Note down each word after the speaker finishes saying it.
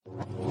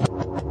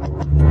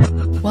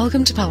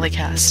Welcome to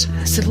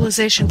PolyCast, a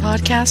civilization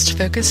podcast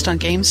focused on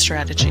game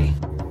strategy.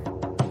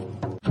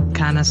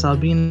 Canis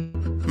Albin.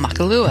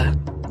 Makalua.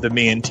 The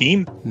main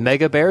team.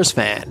 Mega Bears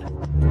fan.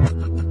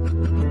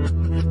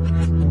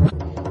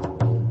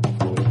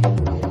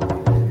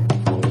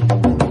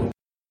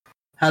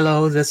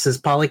 Hello, this is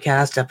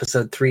PolyCast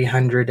episode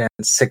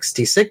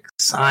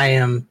 366. I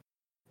am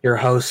your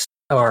host,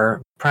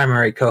 or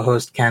primary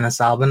co-host,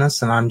 Canis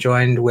Albinus, and I'm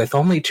joined with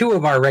only two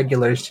of our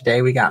regulars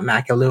today. We got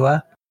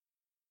Makalua.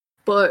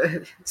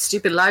 But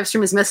stupid live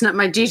stream is messing up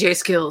my DJ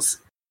skills.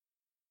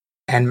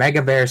 And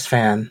Mega Bears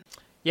fan.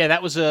 Yeah,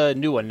 that was a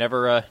new one.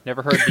 Never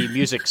heard the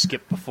music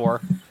skip before.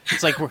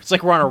 It's like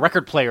we're on a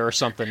record player or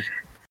something.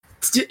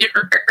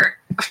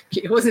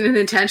 It wasn't an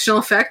intentional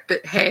effect,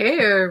 but hey,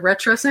 a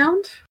retro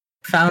sound.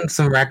 Found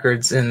some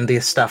records in the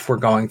stuff we're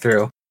going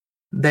through.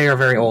 They are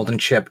very old and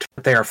chipped,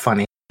 but they are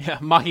funny. Yeah,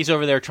 Maki's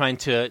over there trying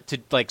to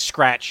like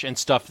scratch and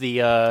stuff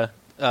the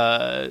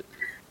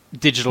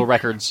digital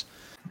records.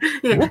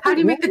 Yeah, how do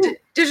you make the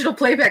digital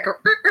playback go?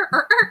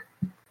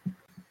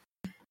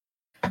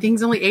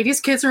 Things only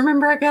 80s kids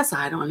remember, I guess?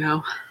 I don't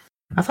know.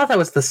 I thought that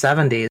was the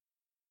 70s.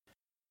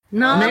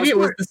 No, maybe it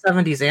was the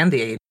 70s and the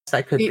 80s.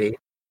 That could be.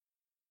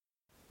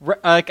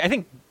 I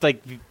think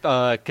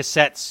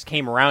cassettes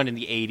came around in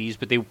the 80s,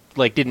 but they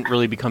didn't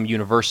really become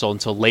universal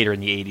until later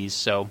in the 80s.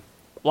 So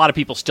a lot of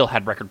people still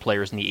had record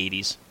players in the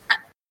 80s.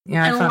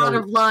 Yeah, and a lot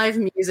of live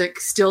music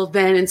still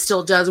then and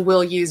still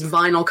will use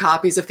vinyl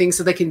copies of things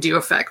so they can do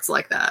effects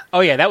like that.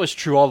 Oh yeah, that was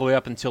true all the way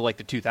up until the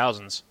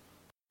 2000s.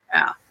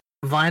 Yeah.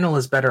 Vinyl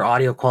is better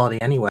audio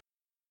quality anyway.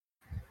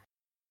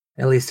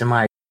 At least in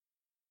my...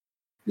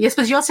 Yes,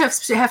 but you also have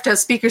to have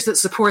speakers that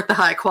support the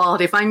high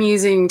quality. If I'm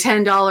using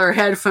 $10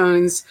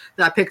 headphones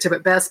that I picked up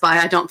at Best Buy,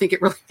 I don't think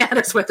it really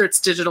matters whether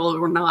it's digital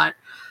or not.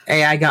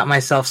 Hey, I got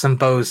myself some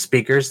Bose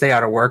speakers. They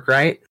ought to work,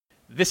 right?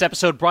 This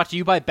episode brought to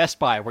you by Best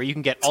Buy, where you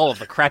can get all of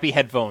the crappy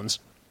headphones.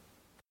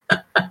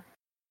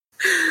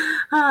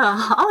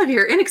 All of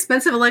your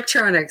inexpensive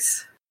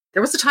electronics.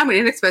 There was a time when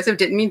inexpensive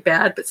didn't mean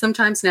bad, but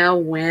sometimes now,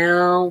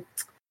 well...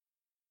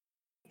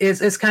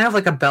 It's kind of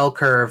like a bell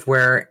curve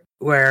where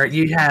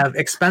you have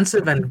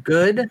expensive and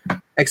good,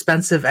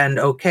 expensive and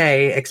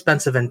okay,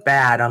 expensive and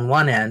bad on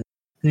one end.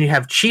 And you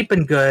have cheap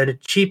and good,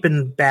 cheap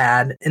and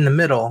bad in the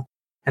middle.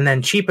 And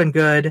then cheap and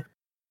good...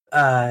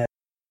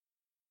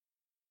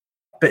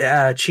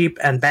 cheap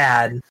and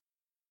bad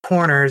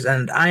corners,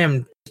 and I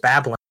am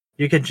babbling.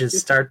 You could just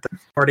start the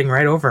recording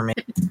right over me.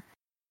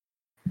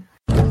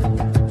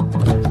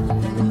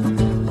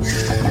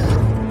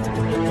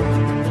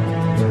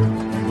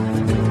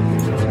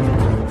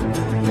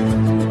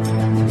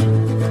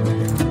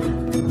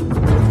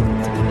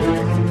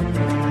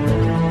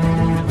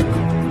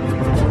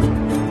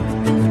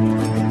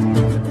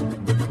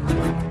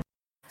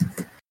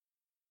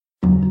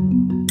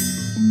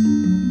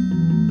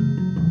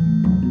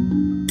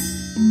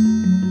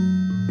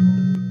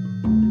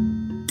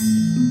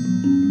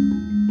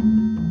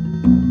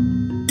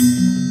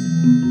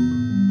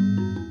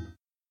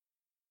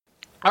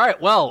 All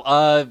right,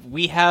 well,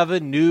 we have a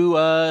new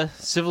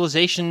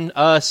Civilization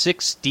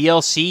 6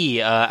 DLC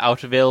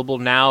out available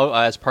now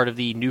as part of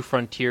the New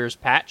Frontiers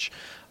patch.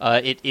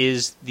 It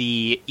is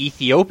the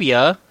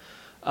Ethiopia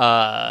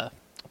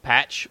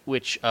patch,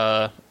 which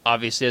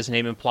obviously, as the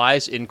name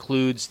implies,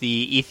 includes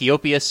the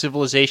Ethiopia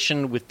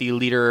civilization with the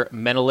leader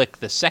Menelik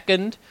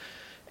II,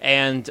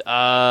 and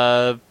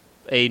a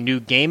new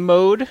game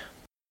mode.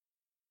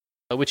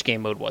 Which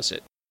game mode was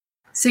it?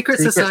 Secret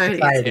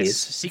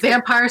Societies.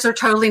 Vampires are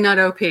totally not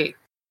OP.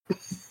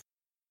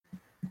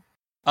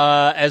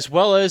 As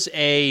well as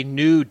a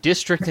new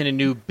district and a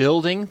new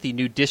building. The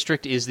new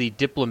district is the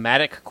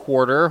Diplomatic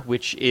Quarter,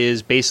 which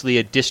is basically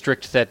a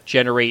district that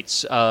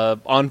generates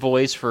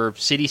envoys for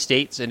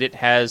city-states, and it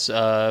has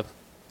a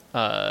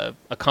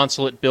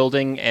consulate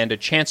building and a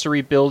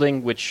chancery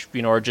building, which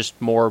are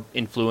just more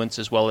influence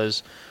as well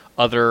as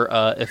other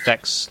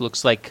effects.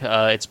 Looks like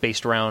it's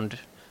based around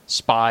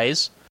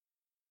spies.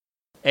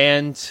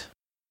 And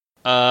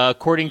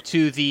according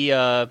to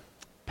the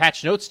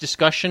patch notes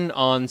discussion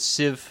on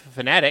Civ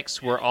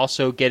Fanatics, we're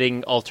also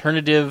getting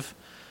alternative,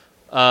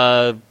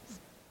 I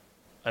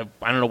don't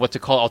know what to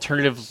call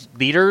alternative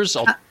leaders.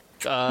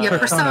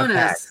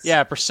 Personas.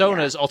 Yeah,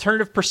 personas. Yeah.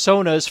 Alternative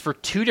personas for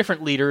two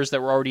different leaders that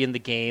were already in the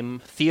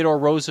game, Theodore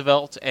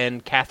Roosevelt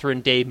and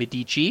Catherine de'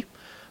 Medici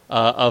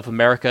of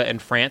America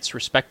and France,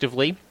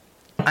 respectively.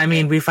 I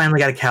mean, we finally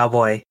got a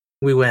cowboy.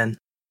 We win.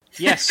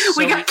 Yes. So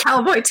we got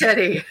Cowboy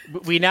Teddy.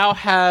 We now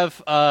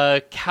have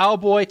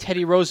Cowboy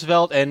Teddy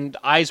Roosevelt and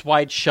Eyes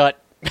Wide Shut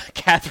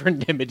Catherine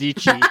de'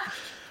 Medici.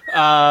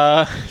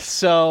 Yeah,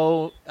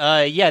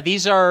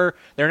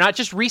 they're not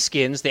just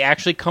reskins. They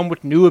actually come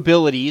with new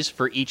abilities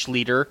for each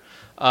leader,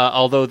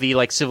 although the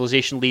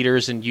civilization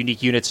leaders and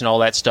unique units and all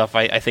that stuff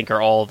I think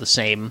are all the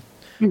same.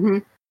 Mm-hmm.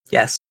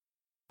 Yes.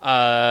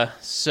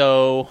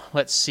 So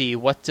let's see.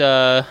 What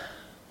does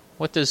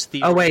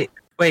the... Oh, wait.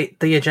 The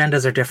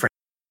agendas are different.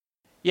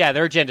 Yeah,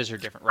 their agendas are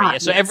different,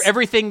 right? So yes.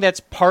 everything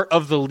that's part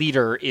of the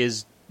leader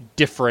is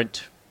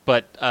different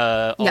but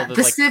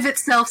the civ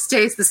itself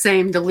stays the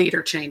same. The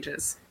leader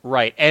changes.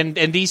 Right, and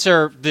these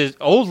are the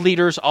old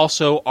leaders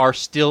also are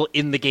still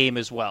in the game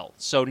as well.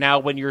 So now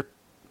when you're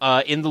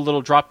in the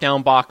little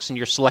drop-down box and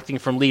you're selecting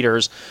from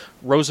leaders,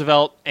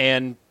 Roosevelt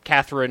and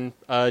Catherine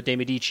de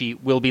Medici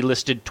will be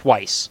listed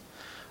twice.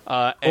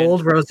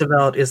 Old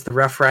Roosevelt is the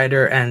Rough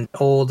Rider, and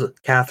old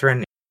Catherine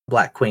is the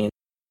Black Queen.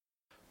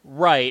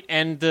 Right,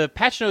 and the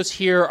patch notes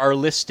here are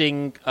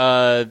listing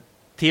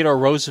Theodore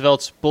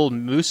Roosevelt's Bull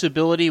Moose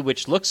ability,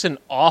 which looks an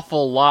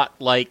awful lot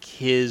like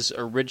his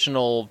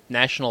original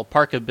National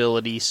Park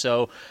ability.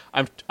 So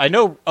I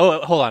know.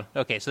 Oh, hold on.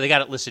 Okay, so they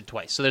got it listed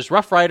twice. So there's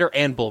Rough Rider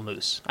and Bull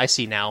Moose. I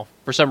see now.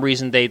 For some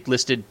reason, they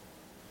listed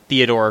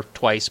Theodore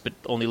twice, but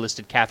only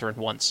listed Catherine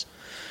once.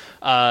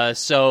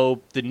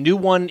 So the new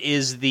one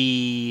is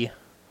the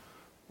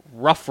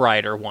Rough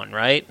Rider one,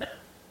 right?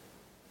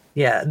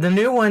 Yeah, the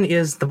new one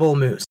is the Bull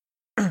Moose.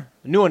 The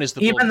new one is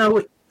the Bull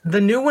Moose. The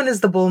new one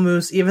is the Bull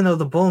Moose, even though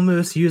the Bull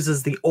Moose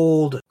uses the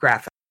old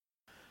graphic.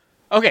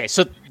 Okay,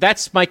 so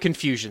that's my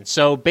confusion.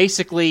 So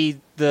basically,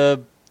 the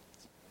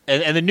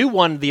new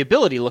one, the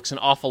ability looks an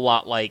awful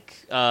lot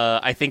like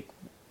I think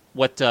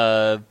what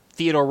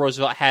Theodore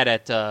Roosevelt had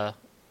at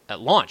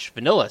launch,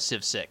 vanilla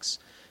Civ 6.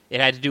 It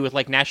had to do with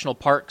like national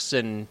parks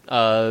and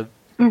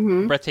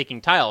breathtaking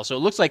tiles. So it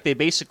looks like they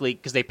basically,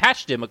 because they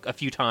patched him a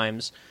few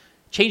times,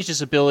 changed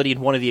his ability in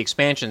one of the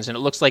expansions, and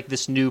it looks like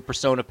this new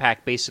Persona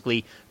pack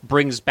basically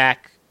brings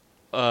back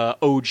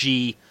OG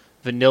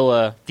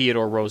vanilla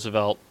Theodore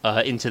Roosevelt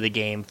into the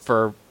game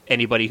for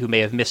anybody who may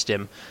have missed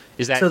him.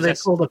 So they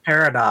pulled a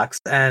paradox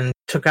and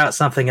took out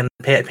something and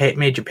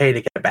made you pay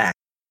to get it back.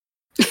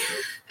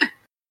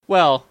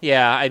 Well,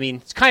 yeah, I mean,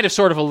 it's kind of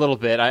sort of a little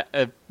bit.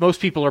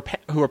 Most people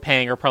who are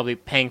paying are probably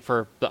paying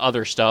for the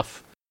other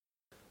stuff.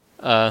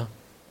 But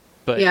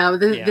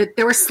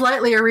there was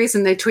slightly a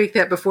reason they tweaked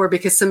that before,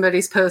 because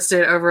somebody's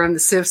posted over on the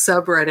Civ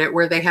subreddit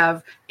where they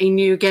have a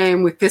new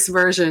game with this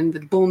version, the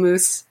Bull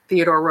Moose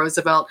Theodore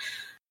Roosevelt.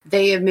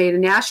 They have made a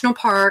national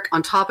park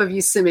on top of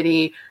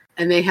Yosemite,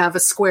 and they have a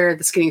square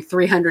that's getting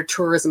 300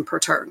 tourism per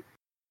turn.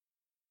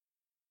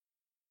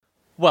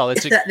 Well,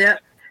 it's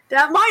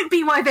that might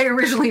be why they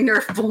originally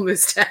nerfed Bull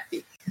Moose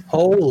Taffy.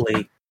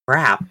 Holy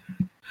crap.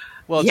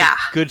 Well, it's a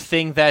good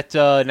thing that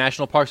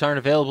national parks aren't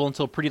available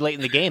until pretty late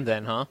in the game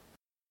then, huh?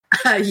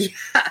 Yeah,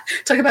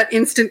 talk about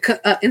instant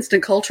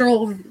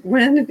cultural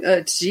win.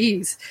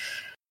 Jeez,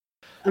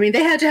 I mean,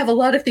 they had to have a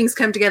lot of things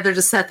come together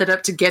to set that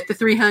up to get the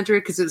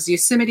 300, because it was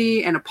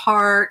Yosemite and a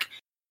park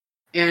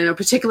and a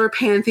particular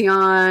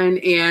pantheon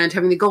and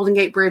having the Golden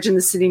Gate Bridge in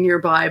the city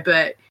nearby.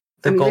 But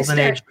the Golden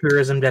Age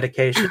tourism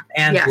dedication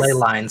and ley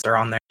lines are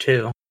on there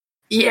too.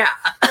 Yeah,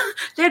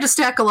 they had to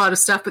stack a lot of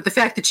stuff, but the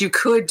fact that you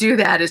could do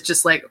that is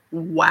just like,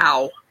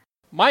 wow.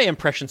 My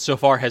impression so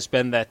far has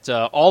been that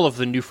all of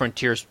the New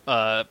Frontiers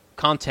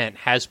content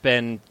has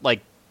been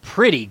like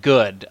pretty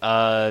good.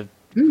 I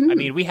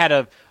mean, we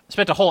had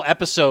spent a whole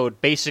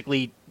episode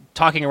basically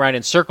talking around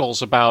in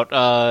circles about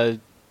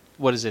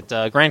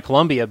Grand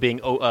Columbia being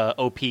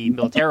OP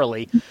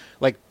militarily,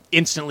 like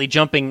instantly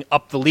jumping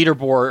up the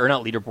leaderboard, or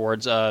not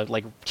leaderboards,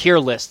 like tier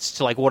lists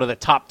to like what are the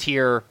top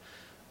tier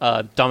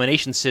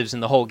domination civs in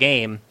the whole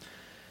game,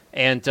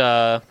 and.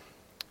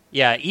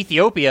 Yeah,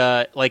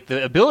 Ethiopia, like,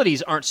 the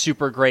abilities aren't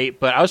super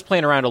great, but I was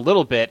playing around a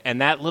little bit, and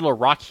that little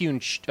rock-hewn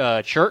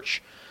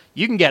church,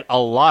 you can get a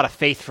lot of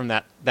faith from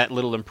that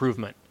little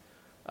improvement.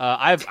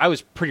 I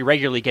was pretty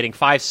regularly getting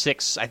 5,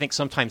 6, I think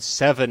sometimes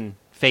 7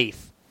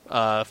 faith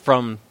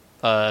from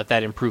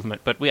that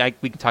improvement, but we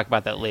can talk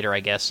about that later, I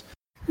guess.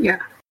 Yeah.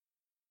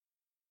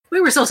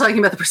 We were still talking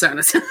about the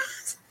personas.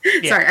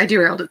 Sorry, I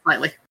derailed it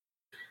slightly.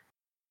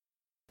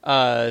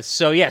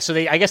 So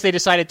I guess they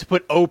decided to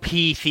put OP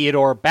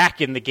Theodore back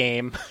in the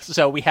game,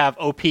 so we have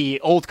OP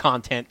old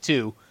content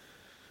too,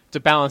 to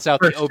balance out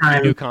the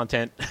OP new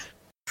content.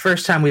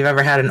 First time we've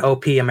ever had an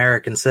OP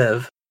American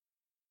Civ.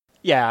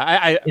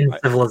 Yeah, in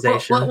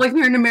Civilization. Well, if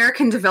you're an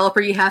American developer,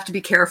 you have to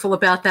be careful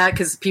about that,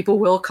 because people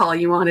will call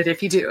you on it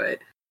if you do it.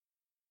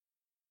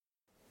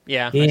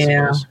 Yeah.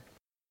 I suppose.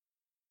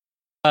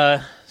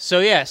 So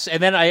yes,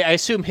 and then I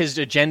assume his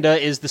agenda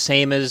is the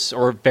same as,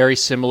 or very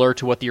similar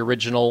to what the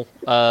original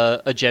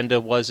agenda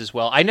was as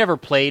well. I never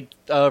played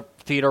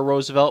Theodore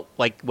Roosevelt,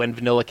 like, when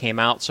Vanilla came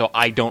out, so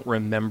I don't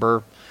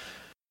remember.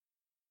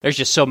 There's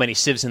just so many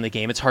civs in the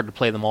game, it's hard to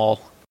play them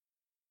all.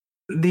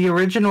 The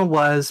original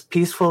was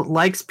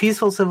likes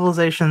peaceful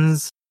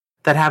civilizations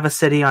that have a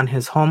city on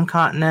his home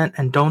continent,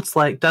 and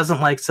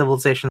doesn't like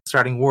civilizations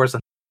starting wars.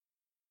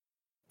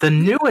 The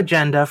new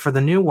agenda for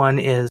the new one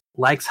is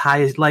likes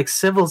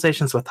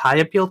civilizations with high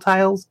appeal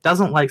tiles,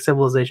 doesn't like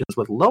civilizations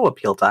with low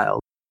appeal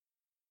tiles,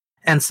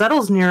 and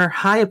settles near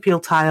high appeal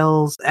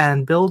tiles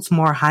and builds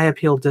more high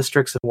appeal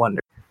districts of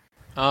wonder.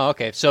 Oh,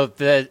 okay. So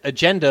the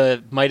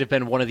agenda might have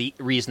been one of the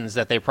reasons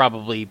that they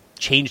probably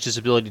changed his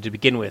ability to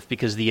begin with,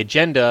 because the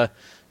agenda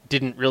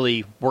didn't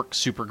really work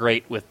super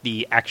great with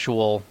the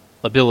actual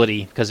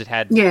ability, because it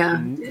had...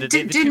 Yeah, it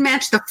didn't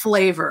match the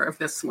flavor of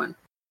this one.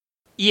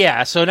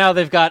 Yeah, so now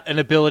they've got an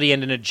ability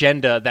and an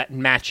agenda that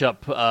match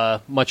up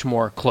much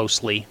more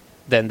closely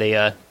than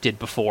they did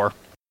before.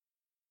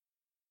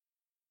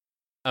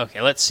 Okay,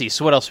 let's see.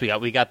 So what else we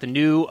got? We got the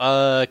new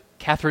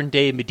Catherine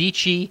de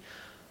Medici,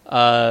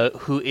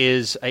 who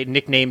is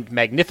nicknamed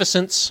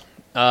Magnificence,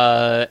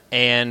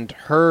 and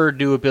her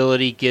new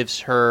ability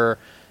gives her,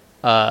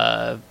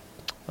 let's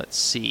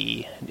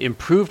see,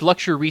 improved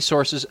luxury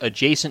resources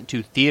adjacent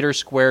to theater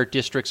square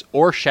districts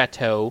or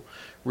chateau,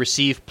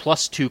 receive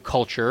 +2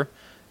 culture,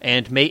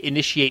 and may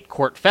initiate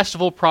court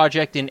festival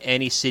project in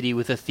any city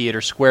with a theater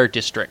square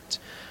district.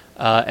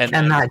 And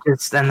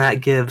that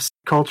gives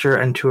culture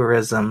and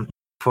tourism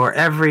for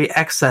every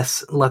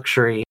excess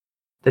luxury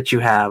that you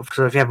have.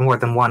 So if you have more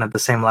than one of the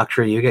same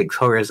luxury, you get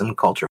tourism and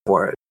culture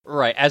for it.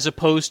 Right, as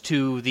opposed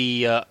to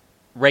the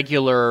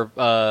regular,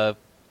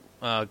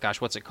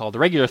 what's it called? The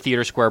regular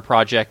theater square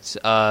project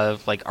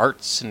of like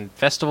arts and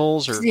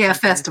festivals, or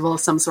festival of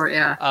some sort,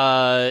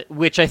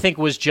 which I think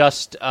was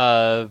just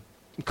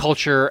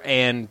culture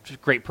and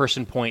great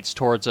person points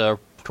towards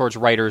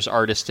writers,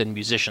 artists, and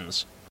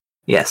musicians.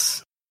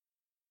 Yes.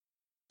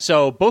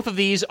 So both of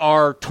these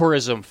are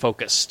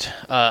tourism-focused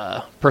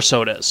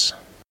personas.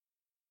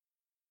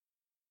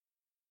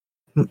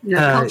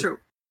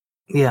 Culture.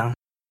 Yeah.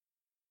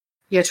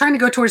 Yeah, trying to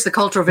go towards the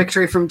cultural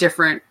victory from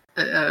different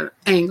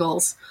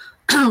angles.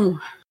 And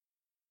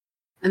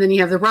then you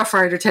have the Rough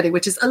Rider Teddy,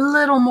 which is a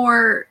little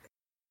more,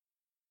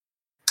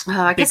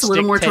 a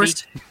little more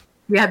towards...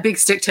 Yeah, Big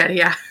Stick Teddy,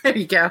 yeah. There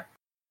you go.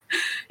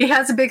 He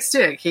has a big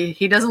stick.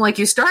 He doesn't like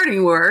you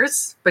starting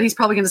wars, but he's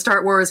probably going to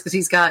start wars because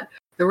he's got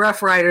the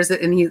Rough Riders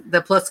and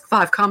the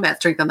 +5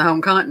 combat strength on the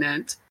home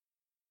continent.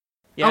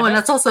 Yeah, and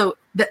that's also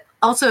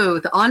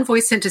the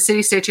envoys sent to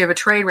city-states you have a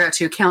trade route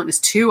to count as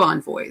 2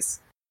 envoys.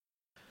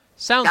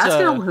 Sounds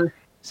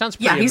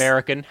pretty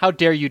American. How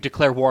dare you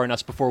declare war on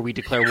us before we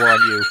declare war on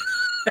you?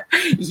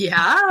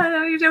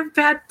 Yeah, you have a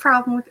bad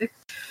problem with it.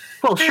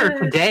 Well, sure,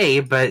 today,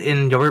 but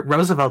in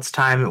Roosevelt's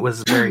time, it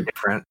was very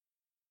different.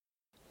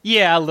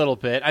 Yeah, a little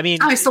bit. I mean...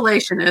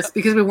 Isolationist,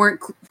 because we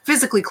weren't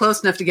physically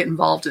close enough to get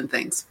involved in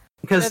things.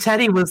 Because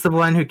Teddy was the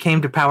one who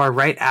came to power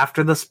right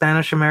after the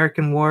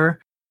Spanish-American War,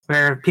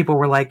 where people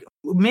were like,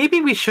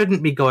 maybe we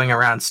shouldn't be going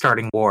around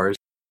starting wars.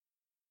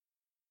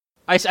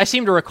 I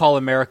seem to recall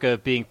America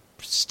being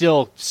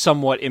still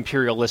somewhat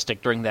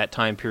imperialistic during that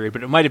time period,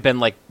 but it might have been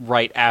like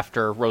right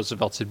after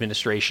Roosevelt's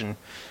administration.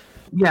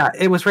 Yeah,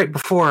 it was right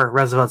before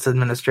Roosevelt's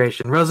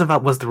administration.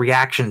 Roosevelt was the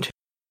reaction to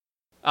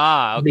it.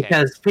 Okay.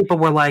 Because people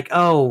were like,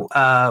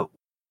 I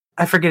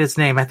forget his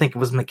name. I think it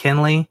was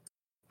McKinley.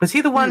 Was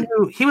he the one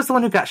he was the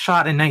one who got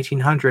shot in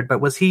 1900, but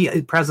was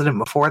he president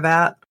before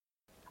that?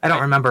 I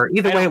don't remember.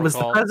 Either way, it was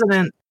the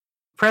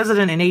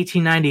president in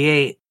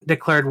 1898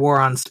 declared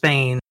war on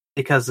Spain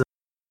because of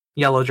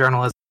yellow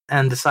journalism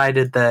and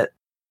decided that,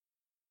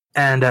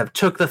 and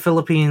took the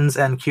Philippines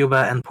and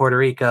Cuba and Puerto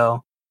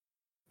Rico,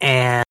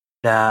 and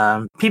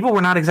people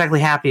were not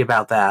exactly happy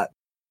about that,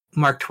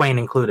 Mark Twain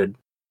included.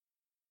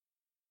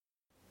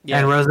 Yeah.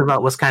 And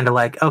Roosevelt was kind of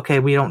like, okay,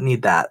 we don't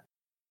need that.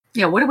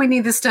 Yeah, what do we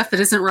need this stuff that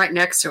isn't right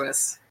next to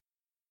us?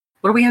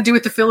 What are we going to do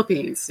with the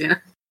Philippines? Yeah.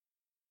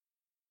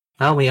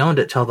 Well, we owned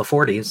it till the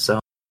 40s, so.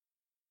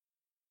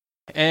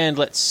 And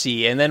let's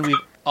see. And then we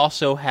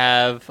also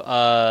have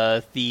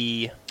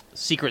the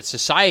Secret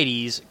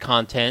Societies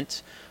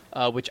content,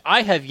 which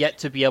I have yet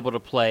to be able to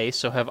play.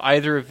 So have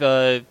either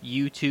of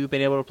you two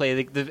been able to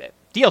play? The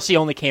DLC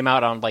only came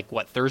out on,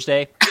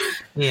 Thursday?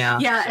 Yeah.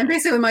 Yeah, and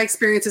basically my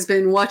experience has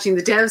been watching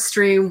the dev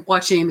stream,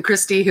 watching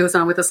Christy, who was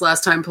on with us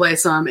last time, play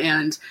some,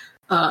 and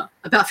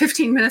about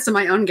 15 minutes of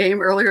my own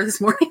game earlier this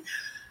morning.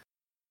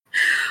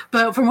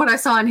 But from what I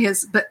saw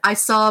I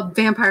saw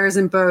vampires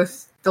in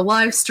both the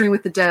live stream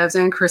with the devs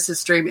and Chris's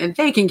stream, and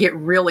they can get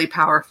really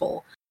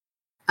powerful.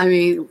 I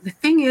mean, the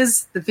thing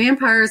is, the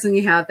vampires, and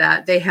you have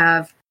that, they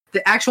have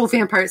the actual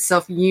vampire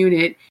itself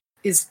unit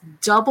is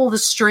double the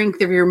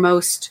strength of your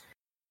most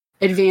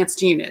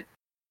advanced unit.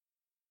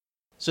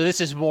 So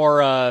this is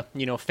more,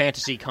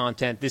 fantasy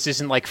content. This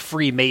isn't like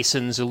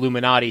Freemasons,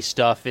 Illuminati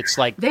stuff. It's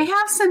like... They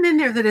have some in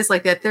there that is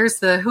like that. There's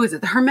the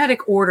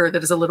Hermetic Order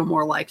that is a little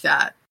more like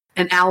that.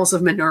 And Owls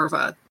of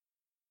Minerva.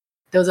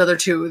 Those other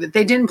two.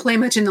 They didn't play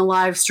much in the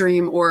live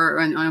stream or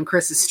on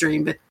Chris's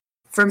stream, but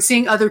from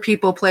seeing other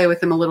people play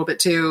with them a little bit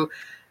too,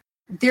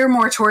 they're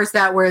more towards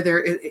that where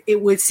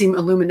it would seem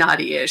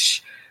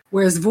Illuminati-ish.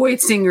 Whereas Void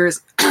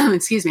Singers,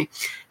 excuse me,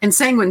 and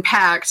Sanguine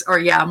Pact are,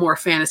 more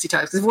fantasy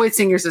types. Because Void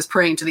Singers is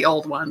praying to the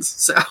old ones,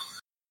 so.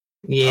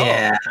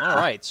 Yeah. Oh, all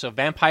right, so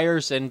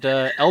vampires and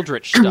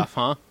eldritch stuff,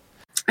 huh?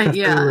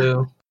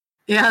 Yeah.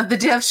 Yeah, the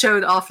dev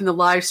showed off in the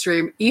live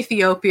stream.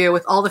 Ethiopia,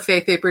 with all the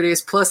faith they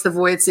produce, plus the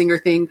Void Singer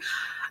thing,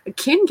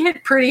 can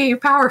get pretty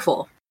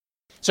powerful.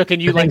 So can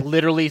you,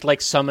 literally,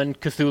 summon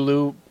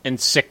Cthulhu and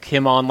sick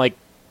him on,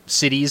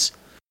 cities?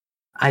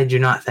 I do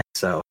not think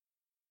so.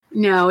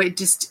 No, it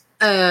just...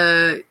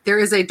 there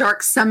is a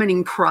dark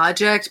summoning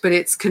project, but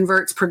it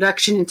converts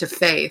production into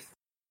faith.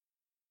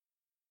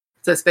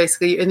 So it's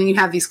basically, and then you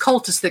have these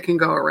cultists that can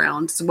go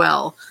around as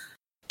well.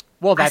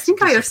 Well, that's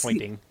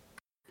disappointing.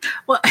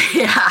 Well,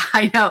 yeah,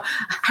 I know.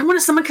 I want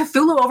to summon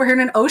Cthulhu over here in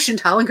an ocean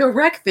tile and go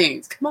wreck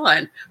things. Come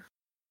on.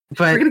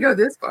 But we're going to go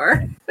this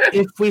far.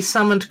 if we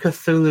summoned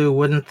Cthulhu,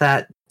 wouldn't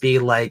that be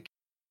like...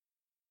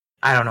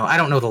 I don't know. I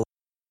don't know the...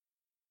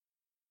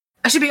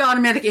 I should be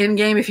automatic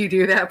in-game if you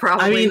do that,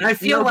 probably. I mean, I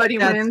feel nobody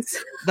like wins.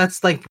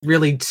 that's like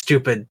really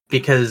stupid,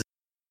 because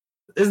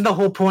isn't the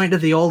whole point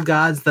of the old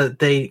gods that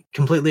they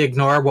completely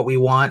ignore what we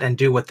want and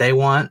do what they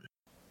want?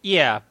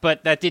 Yeah,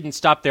 but that didn't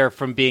stop there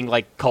from being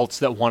like cults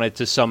that wanted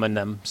to summon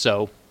them.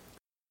 So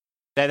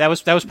that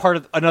was part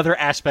of another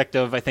aspect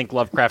of, I think,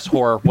 Lovecraft's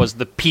horror, was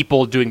the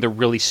people doing the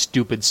really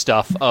stupid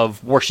stuff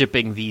of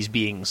worshipping these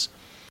beings.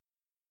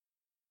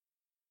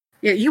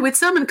 Yeah, you would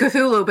summon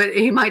Cthulhu, but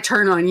he might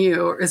turn on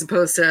you, as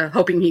opposed to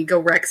hoping he'd go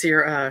wreck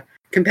your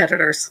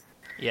competitors.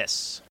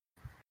 Yes.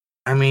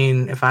 I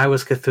mean, if I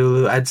was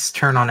Cthulhu, I'd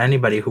turn on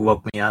anybody who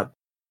woke me up.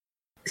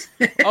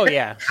 Oh,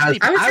 yeah. I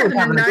was having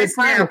a nice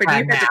nap, but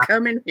you had to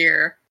come in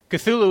here.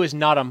 Cthulhu is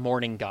not a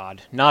morning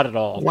god. Not at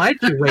all. Why'd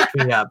you wake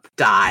me up?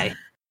 Die.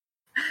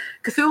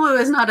 Cthulhu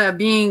is not a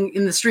being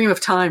in the stream of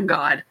time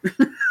god.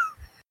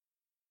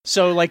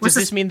 So, like, does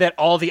this mean that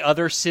all the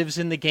other civs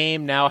in the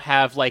game now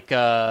have, like,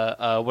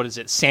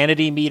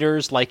 sanity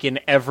meters, like in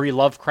every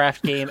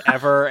Lovecraft game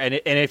ever? and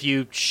if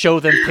you show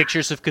them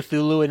pictures of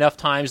Cthulhu enough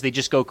times, they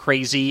just go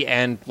crazy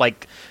and,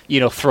 like,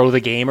 throw the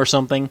game or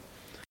something?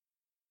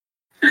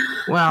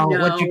 Well,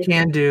 No. what you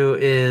can do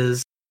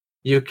is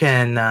you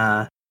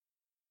can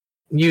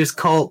use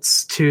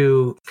cults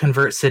to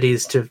convert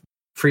cities to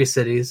free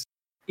cities.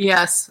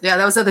 Yes. Yeah,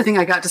 that was the other thing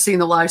I got to see in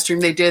the live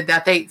stream. They did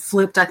that. They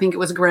flipped, I think it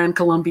was Grand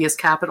Columbia's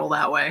capital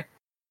that way.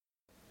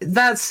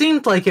 That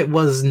seemed like it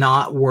was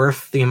not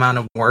worth the amount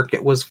of work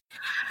it was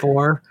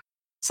for.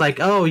 It's like,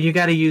 oh, you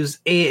got to use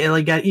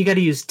you got to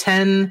use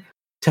 10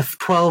 to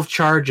 12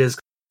 charges,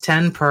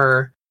 10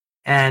 per,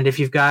 and if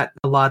you've got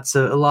a lot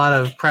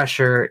of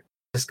pressure, it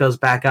just goes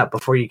back up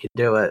before you can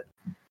do it.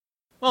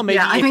 Well, maybe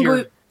if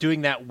you're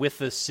doing that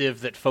with a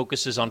civ that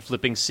focuses on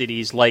flipping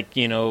cities, like,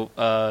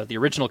 the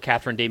original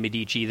Catherine de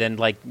Medici, then,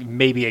 like,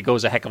 maybe it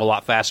goes a heck of a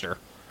lot faster.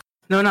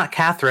 No, not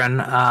Catherine.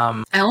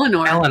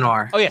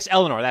 Eleanor. Oh, yes,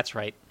 Eleanor, that's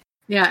right.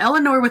 Yeah,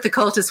 Eleanor with the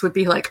cultists would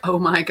be like, oh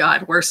my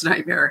god, worst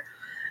nightmare.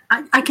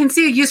 I can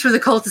see a use for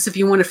the cultists if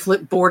you want to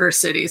flip border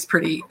cities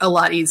a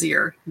lot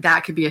easier.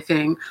 That could be a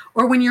thing.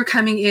 Or when you're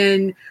coming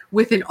in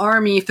with an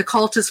army, if the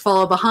cultists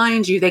follow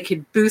behind you, they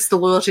could boost the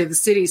loyalty of the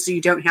city so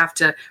you don't have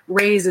to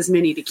raise as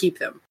many to keep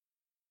them.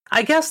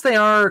 I guess they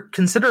are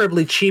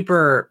considerably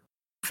cheaper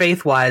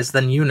faith-wise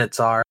than units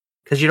are,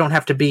 because you don't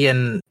have to be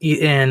in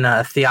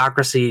a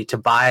theocracy to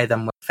buy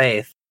them with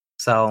faith.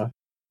 So,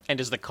 and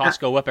does the cost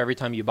go up every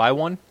time you buy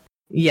one?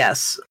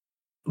 Yes,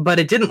 but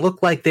it didn't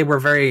look like they were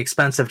very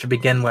expensive to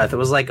begin with. It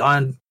was like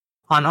on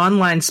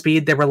online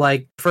speed, they were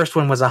like, first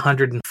one was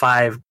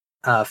 105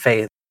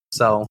 faith.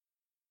 So,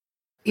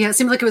 yeah, it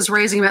seemed like it was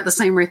raising about the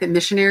same rate that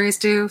missionaries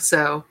do.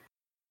 So.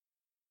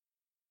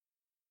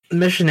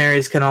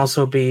 Missionaries can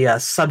also be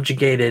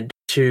subjugated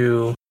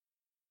to...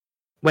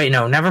 Wait,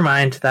 no, never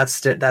mind.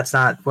 That's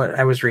not what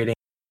I was reading.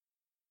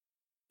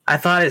 I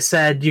thought it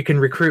said you can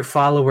recruit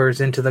followers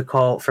into the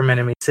cult from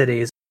enemy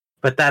cities,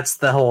 but that's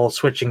the whole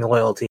switching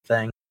loyalty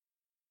thing.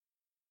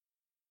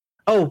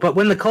 Oh, but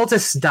when the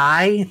cultists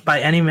die by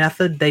any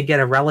method, they get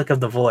a Relic of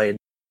the Void.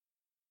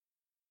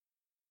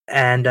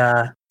 And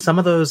some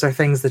of those are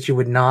things that you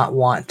would not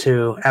want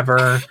to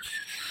ever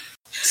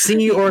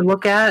see or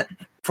look at,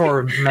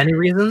 for many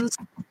reasons.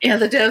 Yeah,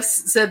 the devs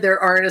said their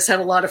artists had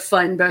a lot of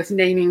fun both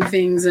naming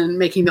things and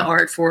making the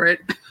art for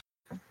it.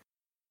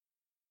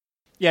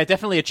 Yeah,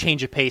 definitely a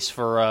change of pace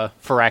for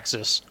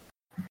Axis.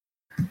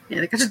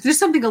 Yeah, they got to do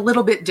something a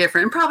little bit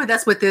different. And probably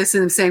that's what this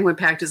and Sanguine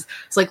Pact is.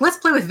 It's like, let's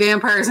play with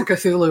vampires and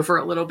Cthulhu for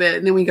a little bit,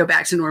 and then we go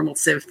back to normal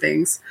Civ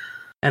things.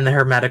 And the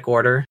Hermetic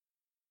Order.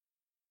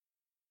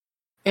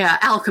 Yeah,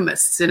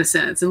 alchemists, in a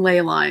sense, and ley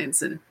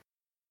lines.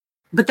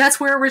 But that's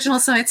where original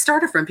science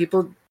started from.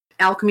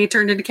 Alchemy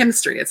turned into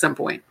chemistry at some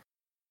point.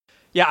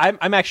 Yeah,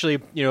 I'm actually,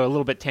 a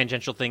little bit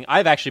tangential thing.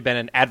 I've actually been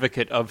an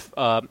advocate of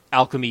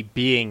alchemy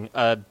being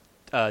a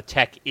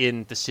tech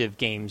in the Civ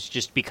games,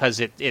 just because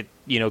it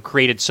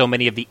created so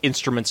many of the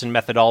instruments and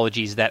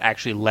methodologies that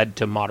actually led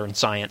to modern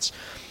science.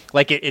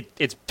 Like,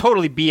 it's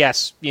totally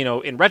BS,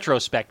 in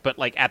retrospect, but,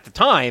 like, at the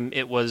time,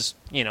 it was,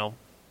 the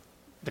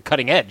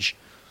cutting edge.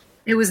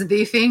 It was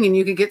the thing, and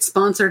you could get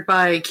sponsored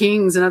by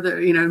kings and other,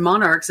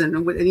 monarchs,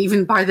 and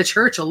even by the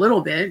church a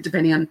little bit,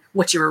 depending on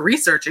what you were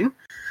researching.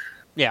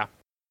 Yeah.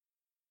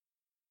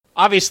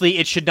 Obviously,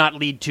 it should not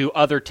lead to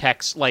other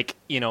texts like,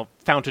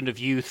 Fountain of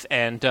Youth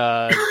and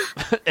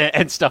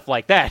and stuff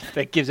like that.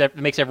 That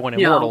makes everyone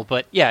immortal.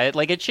 But yeah,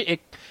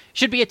 it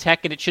should be a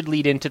tech, and it should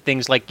lead into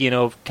things like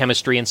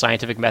chemistry and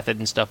scientific method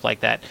and stuff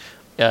like that.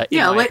 Like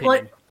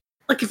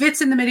if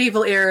it's in the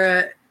medieval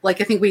era. Like,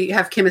 I think we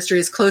have chemistry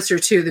is closer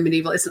to the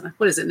medieval.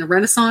 What is it, in the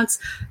Renaissance?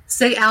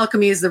 Say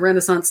alchemy is the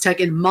Renaissance tech,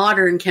 and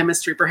modern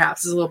chemistry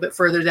perhaps is a little bit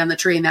further down the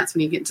tree, and that's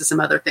when you get into some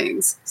other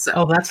things. So.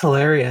 Oh, that's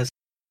hilarious.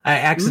 I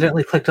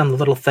accidentally clicked on the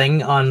little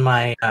thing on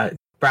my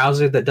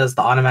browser that does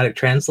the automatic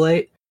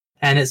translate,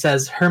 And it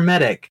says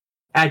hermetic,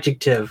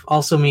 adjective,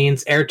 also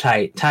means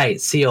airtight,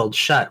 tight, sealed,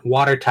 shut,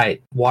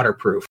 watertight,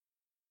 waterproof.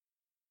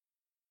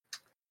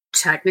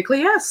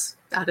 Technically, yes.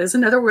 That is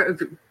another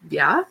word.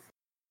 Yeah.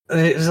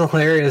 It's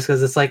hilarious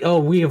because it's like, oh,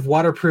 we have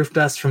waterproofed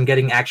us from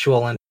getting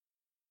actual...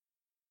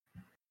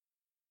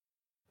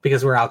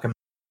 because we're alchemists.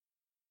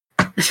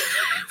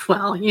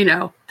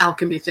 Well,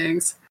 alchemy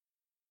things.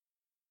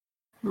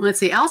 Let's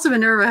see. Alpha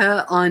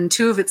Minerva on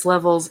 2 of its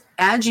levels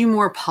adds you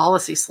more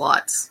policy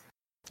slots.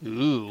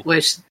 Ooh.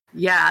 Which,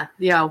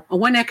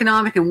 one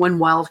economic and 1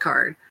 wild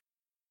card.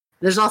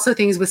 There's also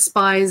things with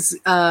spies.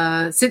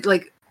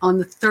 Like on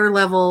the 3rd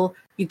level,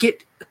 you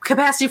get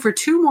capacity for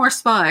 2 more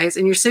spies,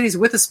 and your cities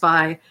with a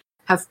spy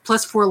have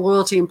 +4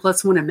 loyalty and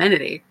 +1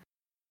 amenity.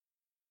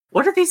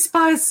 What are these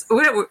spies?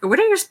 What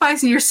are your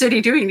spies in your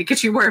city doing to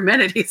get you more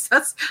amenities?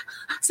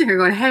 So you're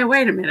going, hey,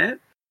 wait a minute.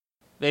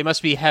 They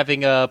must be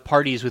having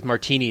parties with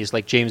martinis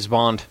like James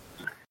Bond.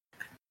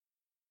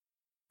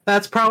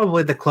 That's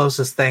probably the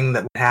closest thing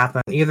that would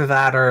happen. Either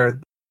that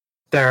or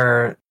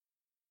they're...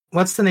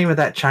 What's the name of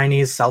that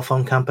Chinese cell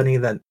phone company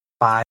that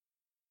buys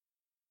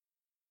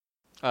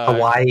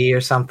Hawaii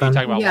or something?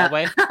 Are you talking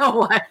about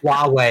Huawei?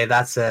 Huawei,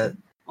 that's it.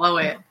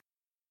 Huawei.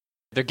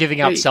 They're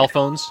giving out cell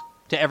phones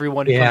to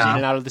everyone who comes in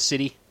and out of the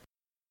city.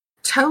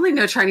 Totally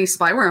no Chinese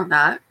spyware on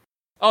that.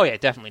 Oh, yeah,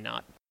 definitely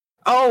not.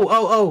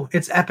 Oh,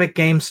 it's Epic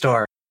Game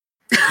Store.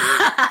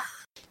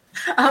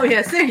 Oh,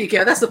 yes, there you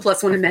go. That's the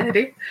 +1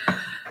 amenity.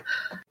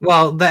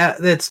 Well,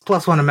 it's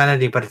 +1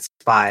 amenity, but it's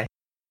spy.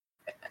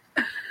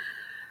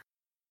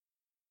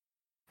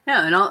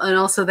 Yeah, and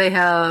also they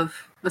have...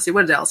 Let's see,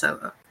 what did they also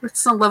have?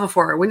 It's on level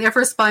 4.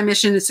 Whenever a spy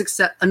mission is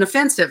an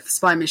offensive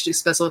spy mission is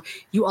successful,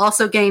 you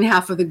also gain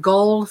half of the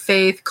gold,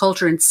 faith,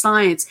 culture, and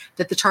science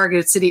that the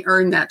targeted city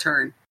earned that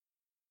turn.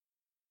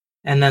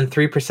 And then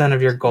 3%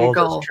 of your gold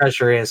as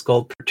treasury is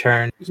gold per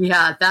turn.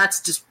 Yeah, that's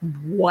just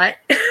what?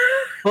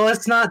 Well,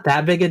 it's not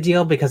that big a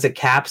deal because it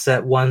caps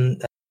at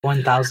 1,000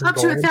 up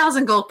gold. to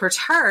 1,000 gold per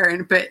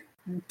turn, but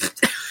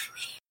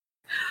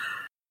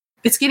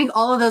it's getting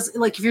all of those.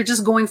 Like if you're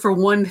just going for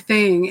one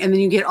thing, and then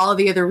you get all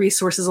the other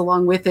resources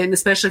along with it, and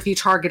especially if you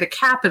target a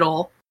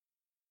capital.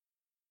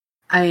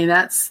 I mean,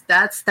 that's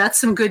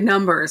some good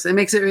numbers. It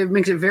makes it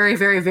very,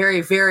 very,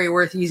 very, very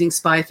worth using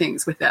spy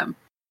things with them.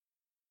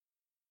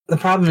 The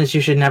problem is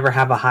you should never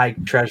have a high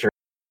treasure.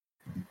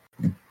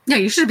 Yeah,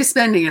 you should be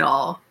spending it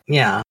all.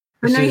 Yeah.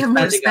 But now you have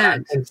more to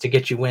spend. To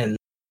get you wins.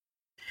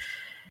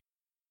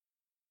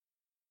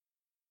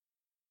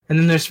 And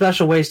then there's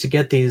special ways to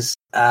get these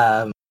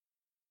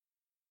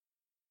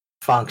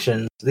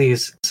functions,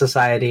 these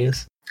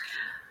societies.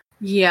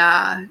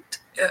 Yeah.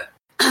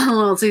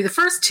 Well, see, the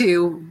first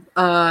 2,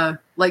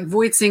 like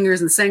Void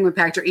Singers and Sanguine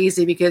Pact, are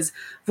easy because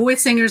Void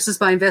Singers is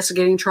by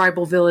investigating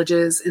tribal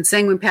villages, and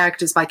Sanguine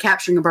Pact is by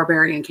capturing a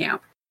barbarian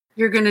camp.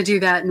 You're going to do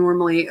that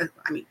normally.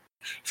 I mean,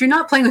 if you're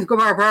not playing with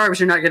barbars,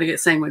 you're not going to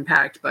get Sanguine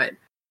Pact, but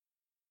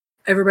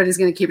everybody's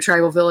going to keep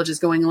tribal villages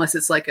going unless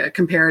it's like a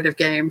comparative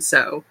game.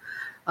 So,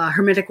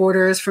 Hermetic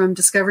Orders from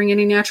discovering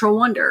any natural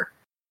wonder.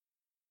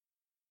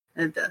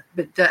 But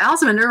the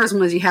Alpha Minerva's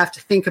ones you have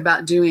to think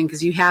about doing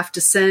because you have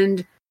to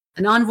send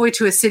an envoy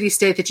to a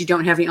city-state that you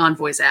don't have any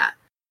envoys at.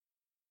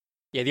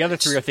 Yeah, the other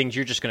 3 are things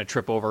you're just going to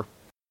trip over.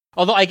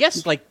 Although I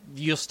guess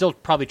you'll still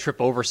probably trip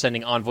over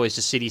sending envoys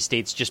to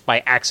city-states just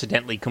by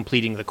accidentally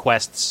completing the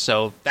quests,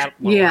 so that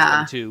will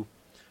happen too.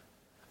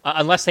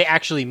 Unless they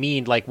actually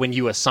mean when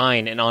you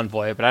assign an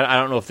envoy, but I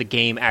don't know if the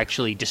game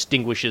actually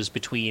distinguishes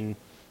between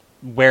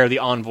where the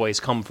envoys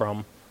come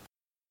from.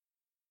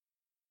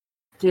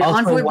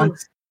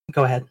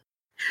 Go ahead.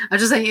 I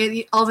was just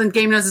saying, all the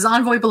game knows is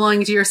envoy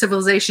belonging to your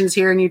civilizations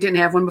here, and you didn't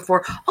have one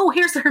before. Oh,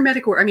 here's the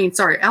Hermetic Order.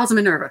 Alza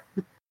Minerva.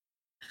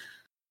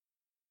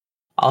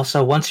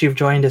 Also, once you've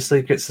joined a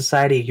secret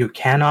society, you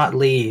cannot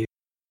leave.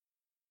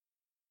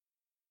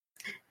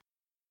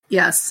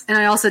 Yes, and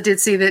I also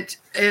did see that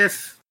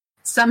if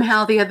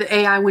somehow the other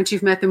AI, once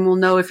you've met them, will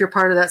know if you're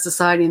part of that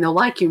society, and they'll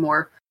like you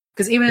more.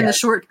 Because even in the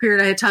short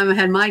period I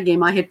had my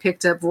game, I had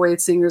picked up Void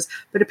Singers,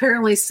 but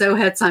apparently so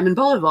had Simon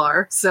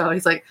Bolivar. So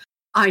he's like,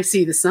 I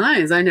see the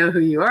signs. I know who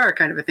you are,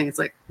 kind of a thing. It's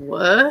like,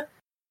 what?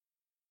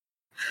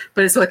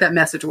 But it's what that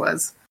message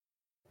was.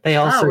 They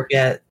also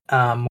get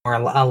more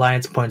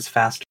alliance points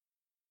faster.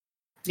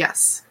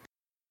 Yes.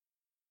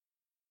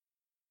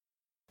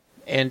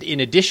 And in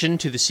addition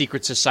to the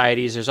secret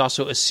societies, there's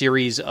also a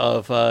series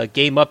of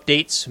game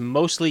updates,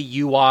 mostly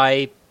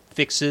UI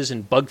fixes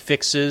and bug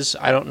fixes.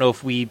 I don't know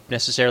if we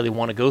necessarily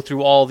want to go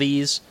through all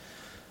these.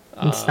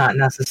 It's not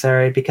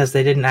necessary because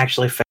they didn't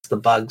actually fix the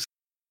bugs.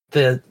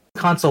 The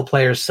console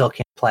players still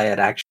can't play it,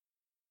 actually,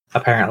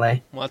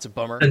 apparently. Well, that's a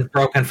bummer. It's been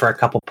broken for a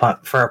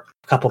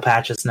couple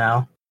patches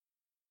now.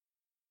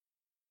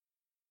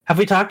 Have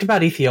we talked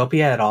about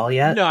Ethiopia at all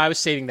yet? No, I was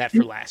saving that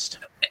for last.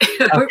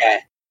 Okay.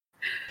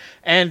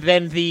 And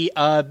then the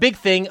big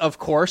thing, of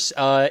course,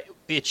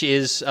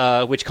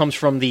 which comes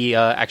from the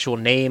actual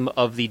name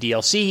of the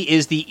DLC,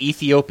 is the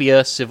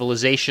Ethiopia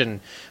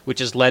civilization,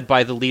 which is led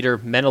by the leader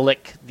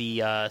Menelik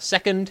II.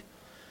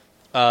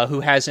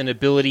 who has an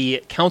ability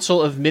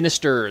Council of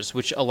Ministers,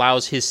 which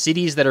allows his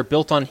cities that are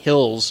built on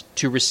hills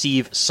to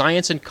receive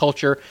science and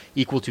culture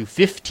equal to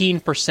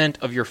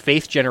 15% of your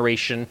faith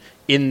generation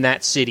in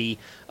that city.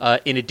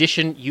 In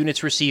addition,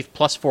 units receive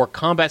 +4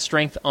 combat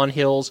strength on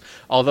hills,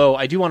 although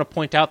I do want to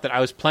point out that I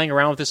was playing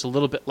around with this a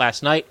little bit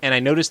last night, and I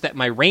noticed that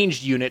my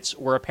ranged units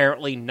were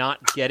apparently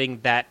not getting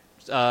that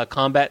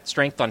combat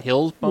strength on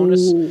hills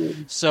bonus. Ooh.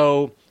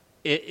 So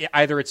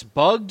either it's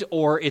bugged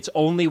or it's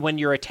only when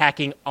you're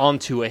attacking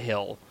onto a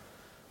hill.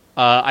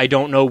 I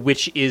don't know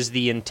which is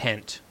the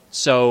intent.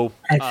 So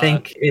I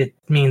think it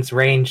means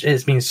range.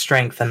 It means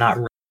strength and not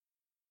range.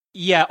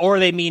 Yeah, or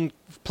they mean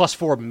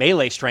 +4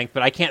 melee strength,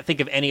 but I can't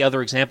think of any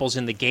other examples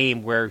in the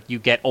game where you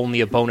get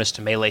only a bonus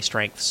to melee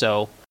strength,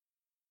 so...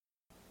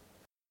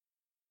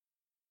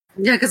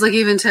 Yeah, because like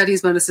even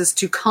Teddy's bonus is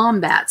to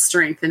combat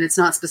strength, and it's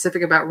not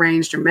specific about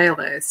ranged or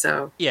melee,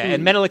 so... Yeah,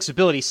 and Menelik's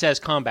ability says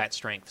combat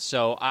strength,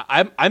 so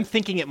I'm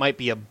thinking it might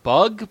be a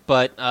bug,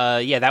 but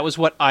yeah, that was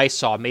what I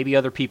saw. Maybe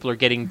other people are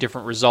getting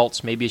different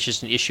results, maybe it's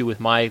just an issue with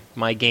my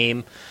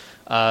game.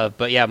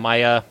 But yeah,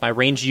 my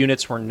ranged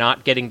units were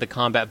not getting the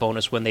combat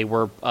bonus when they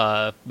were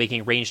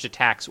making ranged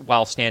attacks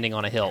while standing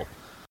on a hill.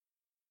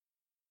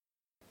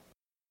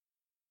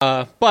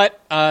 But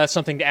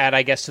something to add,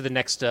 I guess, to the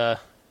next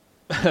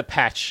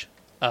patch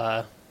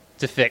to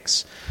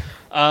fix.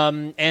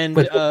 And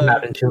Which will come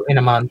out in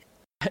a month.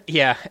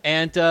 Yeah,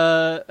 and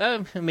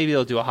maybe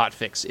they'll do a hot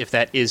fix if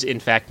that is in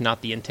fact not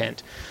the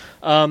intent.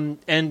 And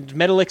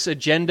Menelik's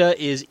agenda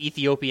is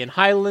Ethiopian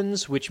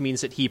highlands, which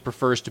means that he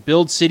prefers to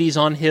build cities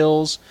on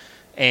hills,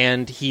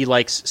 and he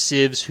likes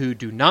civs who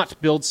do not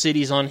build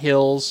cities on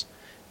hills,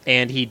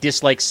 and he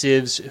dislikes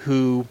civs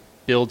who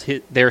build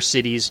their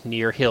cities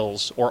near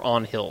hills or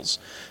on hills.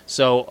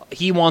 So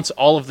he wants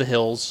all of the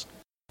hills,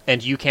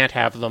 and you can't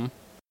have them.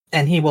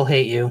 And he will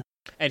hate you.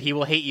 And he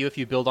will hate you if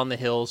you build on the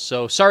hills,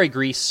 so sorry,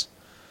 Greece.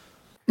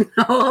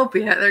 Oh,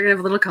 yeah, they're going to have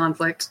a little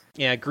conflict.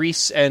 Yeah,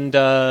 Greece and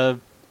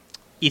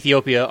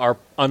Ethiopia are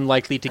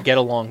unlikely to get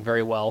along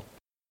very well.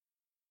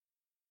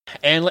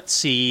 And let's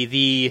see,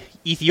 the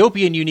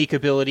Ethiopian unique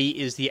ability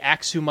is the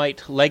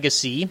Aksumite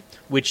Legacy,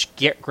 which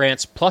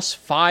grants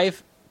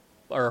 +5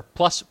 or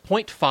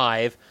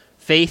 +0.5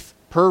 faith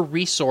per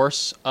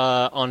resource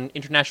on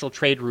international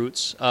trade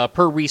routes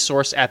per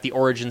resource at the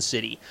origin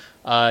city.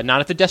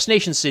 Not at the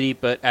destination city,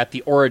 but at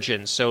the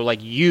origin. So,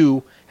 like,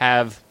 you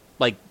have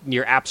like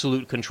near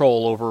absolute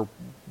control over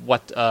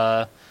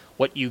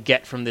what you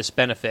get from this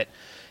benefit.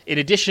 In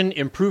addition,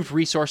 improved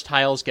resource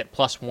tiles get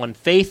 +1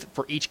 faith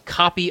for each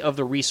copy of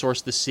the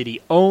resource the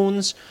city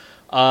owns.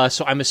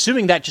 So I'm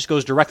assuming that just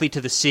goes directly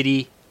to the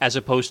city as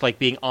opposed to like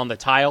being on the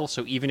tile.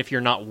 So even if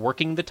you're not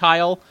working the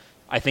tile,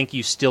 I think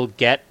you still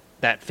get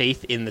that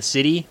faith in the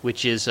city,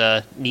 which is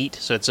neat.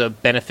 So it's a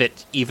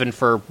benefit even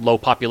for low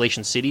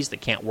population cities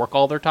that can't work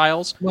all their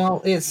tiles.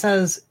 Well, it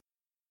says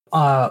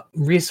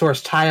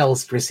resource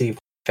tiles receive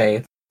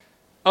faith.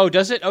 Oh,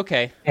 does it?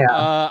 Okay.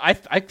 Yeah. I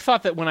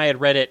thought that when I had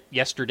read it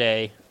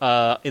yesterday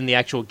in the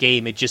actual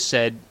game, it just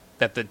said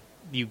that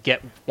you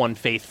get 1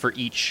 faith for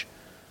each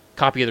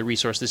copy of the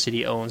resource the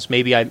city owns.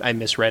 Maybe I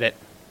misread it.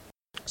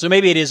 So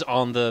maybe it is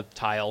on the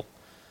tile.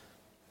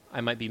 I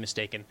might be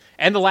mistaken.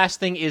 And the last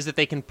thing is that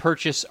they can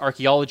purchase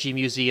archaeology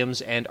museums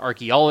and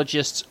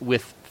archaeologists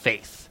with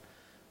faith.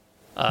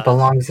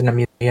 Belongs in a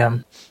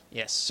museum.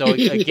 Yes. So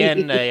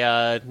again,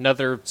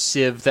 another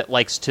civ that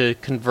likes to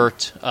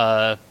convert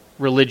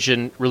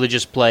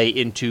religious play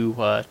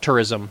into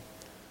tourism.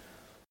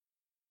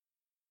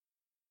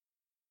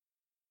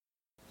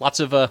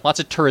 Lots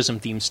of tourism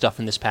themed stuff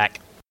in this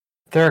pack.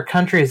 There are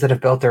countries that have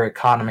built their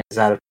economies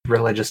out of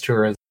religious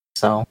tourism.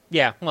 So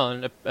yeah, well,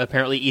 and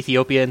apparently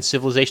Ethiopia in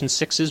Civilization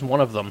 6 is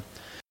one of them.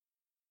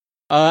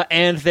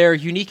 And their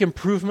unique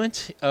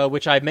improvement,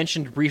 which I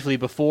mentioned briefly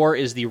before,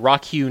 is the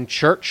rock-hewn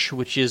church,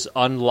 which is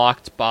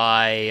unlocked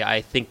by,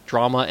 I think,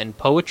 drama and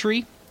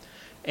poetry.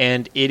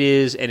 And it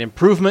is an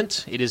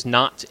improvement. It is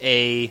not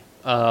a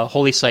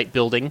holy site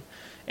building,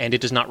 and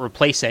it does not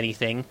replace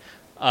anything.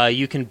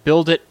 You can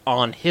build it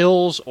on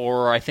hills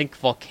or, I think,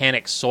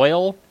 volcanic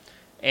soil,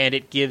 and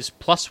it gives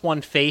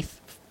 +1 faith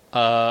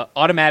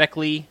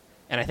automatically,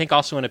 and I think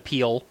also an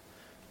appeal,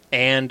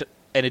 and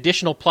an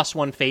additional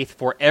 +1 faith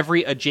for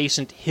every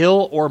adjacent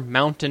hill or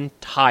mountain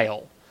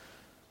tile.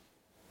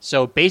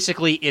 So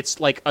basically, it's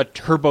like a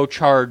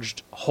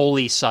turbocharged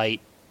holy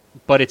site,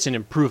 but it's an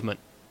improvement.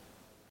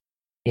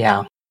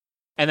 Yeah.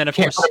 And then, of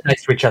Can't course, put them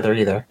next to each other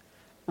either.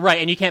 Right,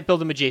 and you can't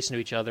build them adjacent to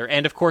each other.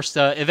 And of course,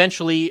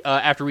 eventually,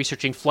 after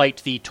researching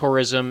flight, the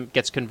tourism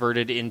gets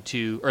converted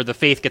into, or the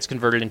faith gets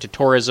converted into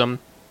tourism,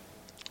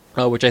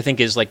 which I think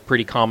is like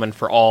pretty common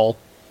for all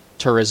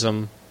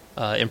tourism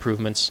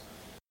improvements.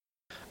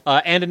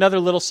 And another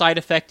little side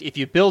effect: if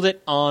you build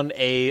it on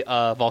a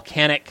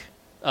volcanic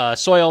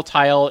soil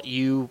tile,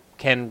 you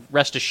can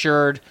rest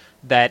assured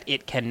that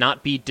it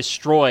cannot be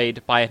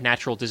destroyed by a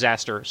natural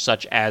disaster,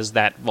 such as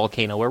that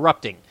volcano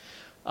erupting.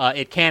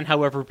 It can,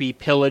 however, be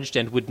pillaged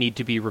and would need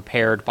to be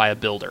repaired by a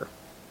builder.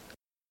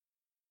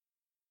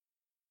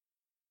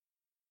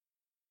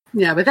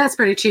 Yeah, but that's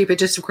pretty cheap. It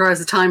just requires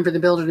the time for the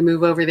builder to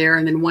move over there,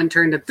 and then one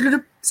turn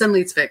to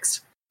suddenly it's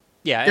fixed.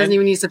 Yeah, Doesn't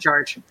even use the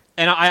charge.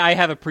 And I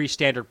have a pretty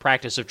standard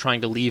practice of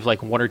trying to leave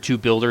like one or two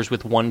builders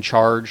with one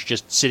charge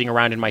just sitting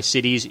around in my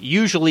cities,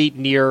 usually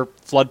near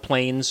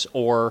floodplains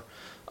or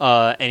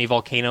any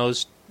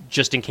volcanoes,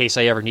 just in case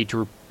I ever need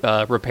to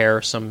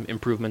repair some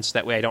improvements.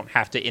 That way I don't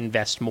have to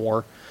invest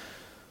more.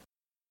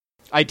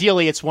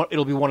 Ideally,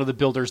 it'll be one of the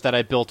builders that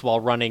I built while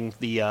running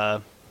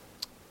the,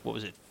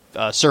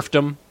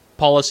 serfdom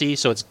policy,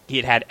 so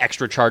it had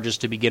extra charges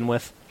to begin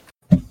with.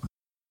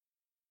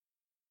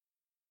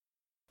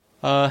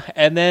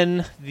 And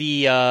then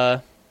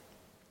the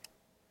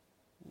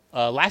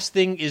last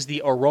thing is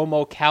the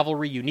Oromo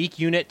Cavalry Unique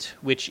Unit,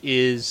 which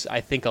is,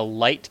 I think, a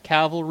light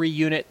cavalry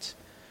unit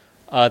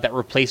that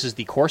replaces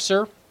the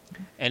Courser.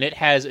 And it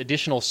has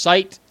additional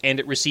sight, and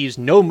it receives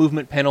no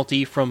movement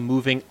penalty from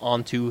moving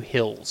onto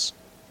hills.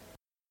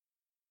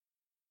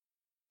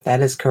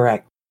 That is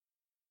correct.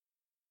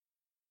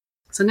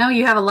 So now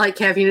you have a light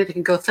cav unit that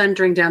can go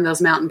thundering down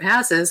those mountain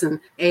passes, and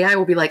AI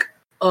will be like,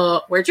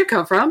 where'd you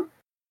come from?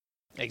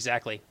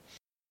 Exactly.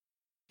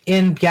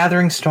 In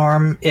Gathering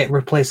Storm, it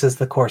replaces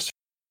the Courser.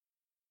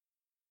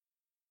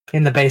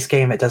 In the base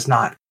game, it does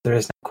not. There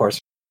is no Courser.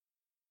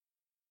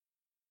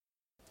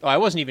 Oh, I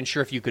wasn't even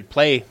sure if you could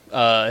play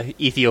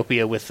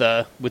Ethiopia with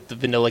the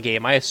vanilla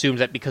game. I assumed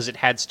that because it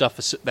had stuff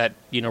that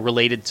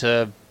related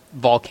to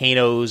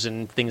volcanoes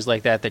and things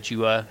like that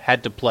you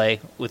had to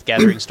play with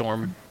Gathering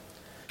Storm.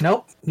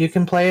 Nope, you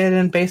can play it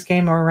in base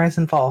game or Rise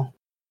and Fall.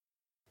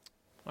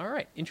 All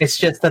right, interesting. It's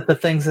just that the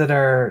things that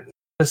are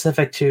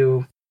specific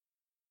to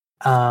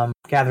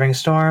Gathering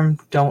Storm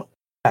don't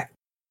affect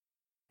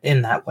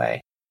in that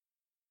way.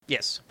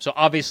 Yes, so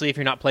obviously if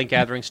you're not playing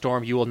Gathering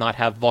Storm, you will not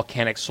have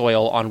volcanic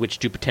soil on which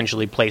to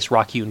potentially place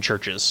rock-hewn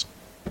churches.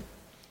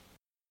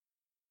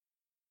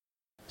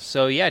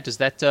 So yeah, does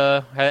that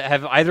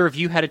have either of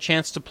you had a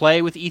chance to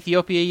play with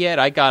Ethiopia yet?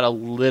 I got a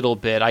little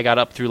bit. I got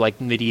up through like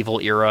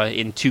medieval era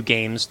in 2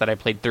 games that I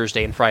played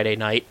Thursday and Friday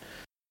night.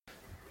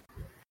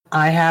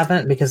 I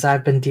haven't because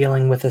I've been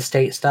dealing with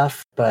estate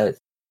stuff, but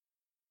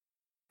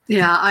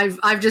yeah,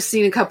 I've just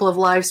seen a couple of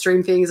live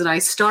stream things, and I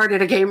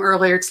started a game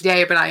earlier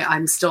today, but I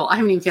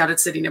haven't even found it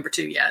city number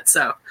 2 yet.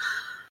 So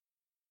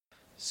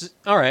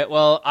all right,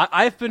 well,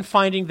 I've been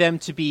finding them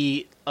to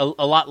be a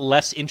lot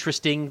less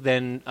interesting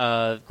than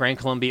Gran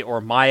Colombia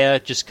or Maya,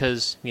 just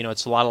because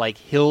it's a lot of like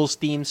hills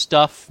themed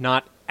stuff,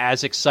 not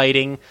as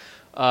exciting.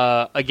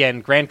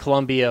 Again, Gran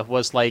Colombia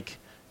was like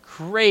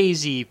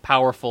crazy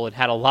powerful. It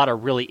had a lot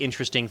of really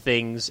interesting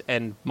things,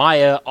 and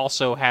Maya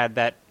also had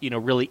that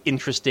really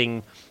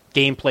interesting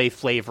gameplay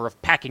flavor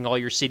of packing all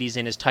your cities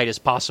in as tight as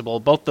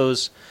possible. Both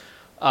those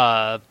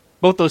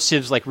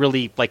civs like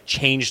really like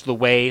changed the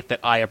way that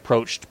I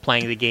approached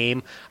playing the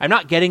game. I'm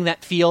not getting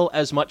that feel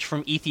as much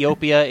from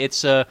Ethiopia.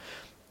 It's other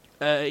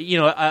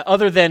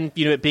than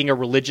it being a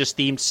religious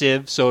themed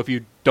civ. So if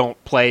you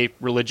don't play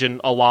religion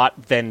a lot,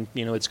 then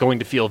it's going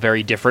to feel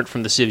very different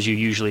from the civs you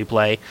usually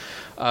play.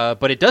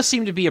 But it does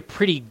seem to be a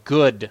pretty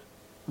good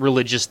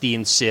religious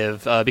themed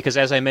civ because,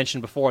 as I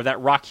mentioned before,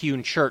 that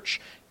rock-hewn church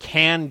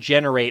can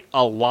generate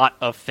a lot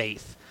of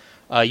faith.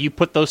 You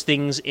put those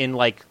things in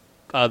like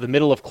the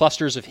middle of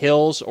clusters of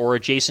hills or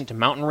adjacent to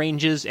mountain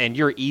ranges, and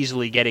you're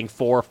easily getting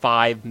 4,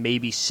 5,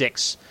 maybe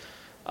 6,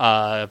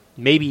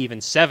 maybe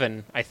even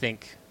 7, I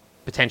think,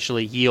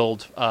 potentially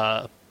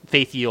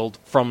faith yield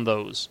from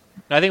those.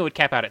 And I think it would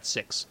cap out at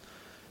 6,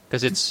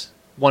 because it's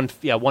one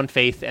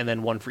faith and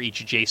then 1 for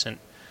each adjacent.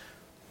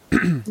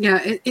 Yeah,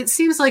 it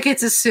seems like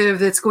it's a civ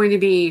that's going to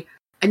be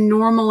a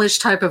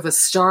normalish type of a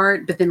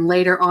start, but then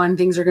later on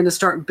things are going to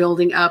start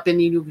building up,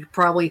 and you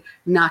probably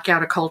knock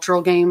out a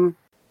cultural game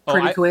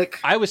pretty quick.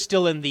 I was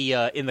still in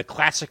the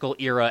classical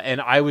era,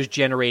 and I was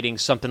generating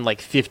something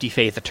like 50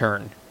 faith a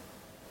turn.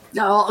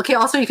 Oh, okay.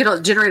 Also, you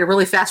could generate a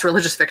really fast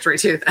religious victory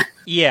too. Then.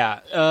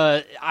 Yeah,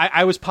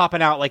 I was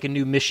popping out like a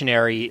new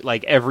missionary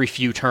like every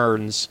few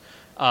turns,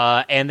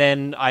 and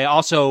then I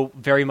also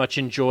very much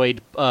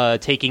enjoyed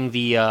taking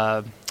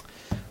the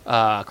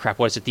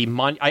what is it?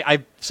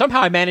 I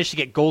somehow I managed to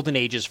get golden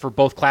ages for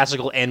both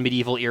classical and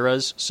medieval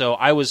eras. So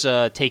I was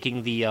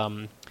taking the I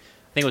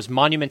think it was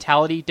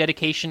monumentality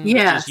dedication.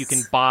 Yes. Which is you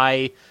can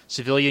buy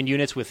civilian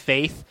units with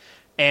faith,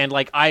 and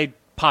like I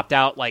popped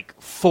out like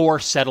 4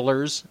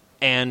 settlers,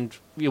 and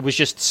it was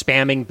just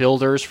spamming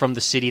builders from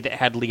the city that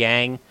had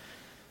Liang,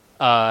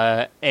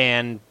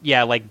 and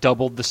yeah, like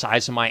doubled the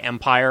size of my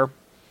empire.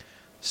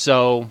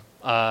 So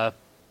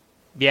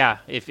yeah,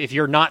 if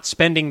you're not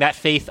spending that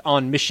faith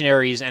on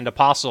missionaries and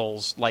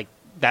apostles, like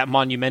that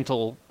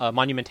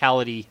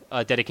monumentality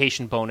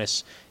dedication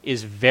bonus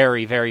is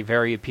very, very,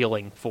 very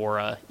appealing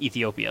for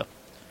Ethiopia.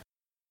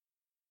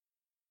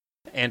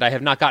 And I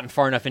have not gotten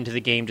far enough into the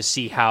game to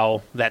see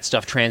how that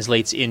stuff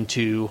translates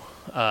into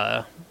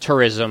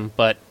tourism,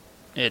 but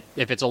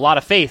if it's a lot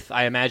of faith,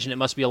 I imagine it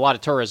must be a lot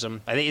of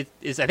tourism. I think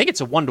it's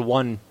a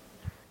 1-to-1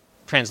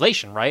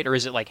 translation, right? Or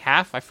is it like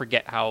half? I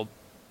forget how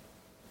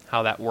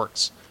that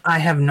works. I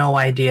have no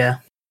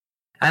idea.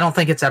 I don't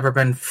think it's ever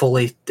been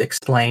fully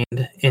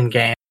explained in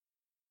game.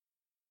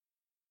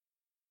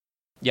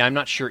 Yeah, I'm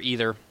not sure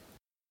either.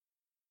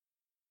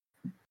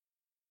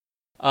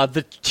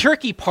 The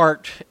tricky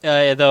part,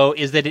 though,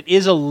 is that it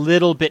is a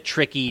little bit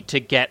tricky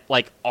to get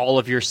like all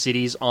of your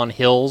cities on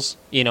hills,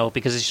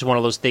 because it's just one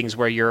of those things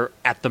where you're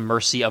at the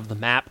mercy of the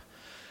map.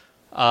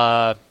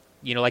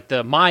 Like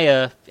the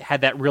Maya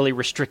had that really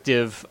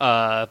restrictive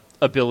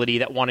ability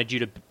that wanted you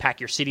to pack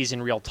your cities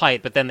in real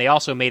tight, but then they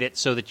also made it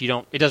so that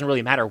it doesn't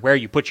really matter where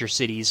you put your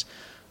cities,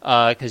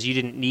 because you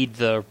didn't need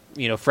the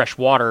fresh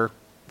water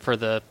for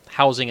the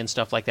housing and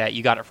stuff like that.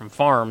 You got it from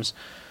farms.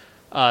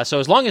 So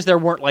as long as there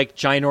weren't like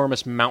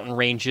ginormous mountain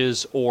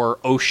ranges or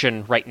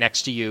ocean right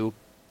next to you,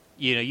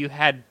 you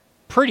had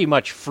pretty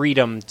much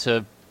freedom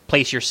to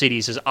place your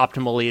cities as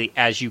optimally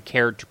as you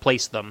cared to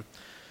place them.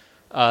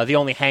 The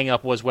only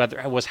hang-up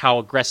was how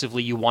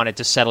aggressively you wanted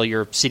to settle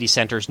your city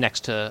centers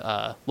next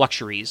to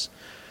luxuries.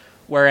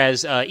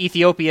 Whereas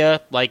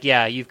Ethiopia,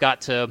 you've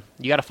got to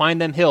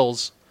find them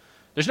hills.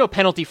 There's no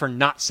penalty for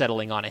not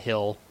settling on a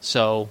hill,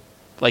 so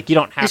you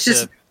don't have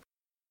to.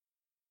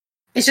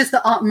 It's just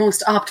the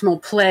most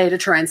optimal play to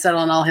try and settle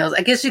on all hills.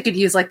 I guess you could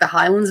use the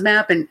Highlands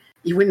map, and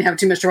you wouldn't have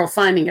too much trouble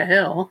finding a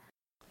hill.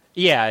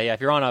 Yeah.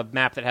 If you're on a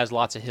map that has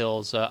lots of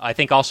hills, I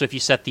think also if you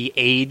set the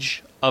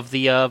age of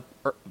the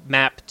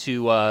map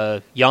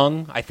to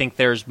young, I think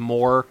there's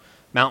more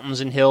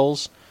mountains and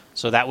hills,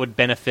 so that would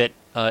benefit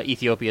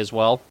Ethiopia as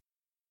well.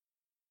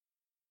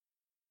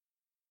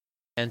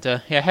 And I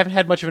haven't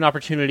had much of an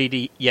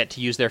opportunity yet to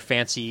use their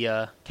fancy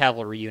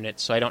cavalry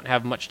units, so I don't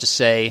have much to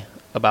say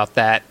about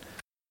that.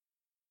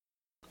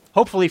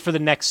 Hopefully for the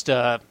next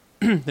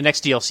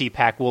DLC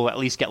pack, we'll at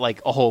least get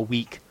a whole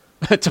week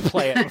to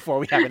play it before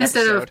we have an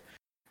Instead episode. Of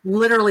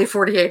literally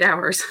 48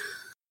 hours.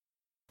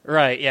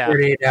 Right, yeah.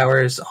 48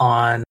 hours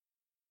on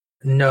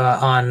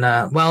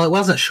well, it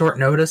wasn't short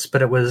notice,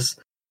 but it was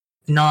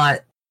not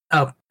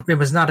a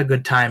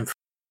good time for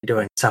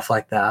doing stuff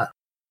like that.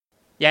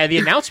 Yeah, the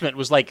announcement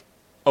was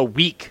a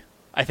week,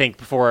 I think,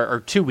 before, or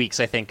 2 weeks,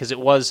 I think, because it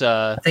was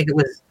I think it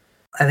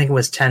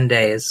was 10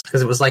 days,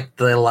 because it was the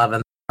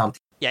 11th.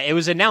 Yeah, it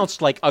was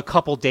announced a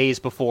couple days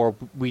before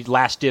we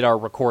last did our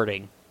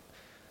recording.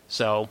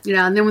 So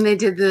yeah, and then when they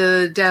did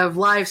the dev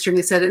live stream,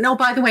 they said, "No,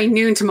 by the way,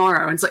 noon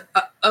tomorrow." And it's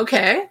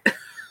okay.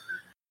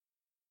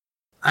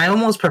 I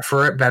almost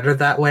prefer it better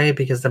that way,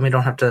 because then we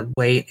don't have to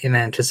wait in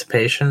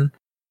anticipation.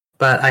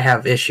 But I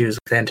have issues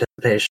with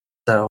anticipation,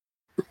 so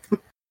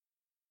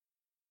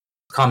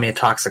call me a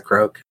toxic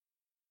rogue.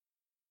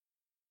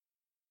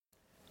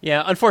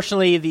 yeah,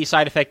 unfortunately, the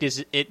side effect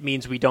is it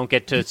means we don't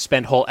get to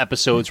spend whole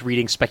episodes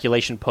reading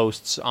speculation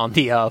posts on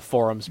the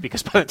forums,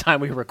 because by the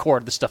time we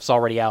record, the stuff's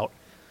already out.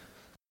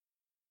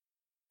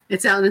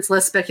 It's out and it's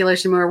less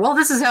speculation, more, well,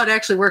 this is how it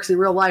actually works in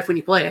real life when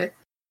you play it.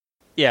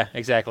 Yeah,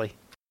 exactly.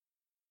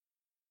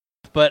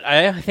 But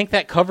I think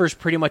that covers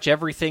pretty much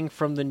everything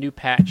from the new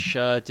patch.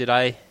 Did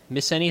I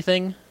miss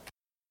anything?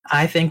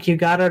 I think you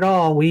got it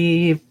all.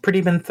 We've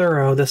pretty been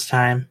thorough this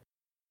time.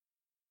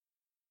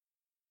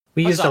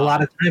 We used a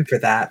lot of time for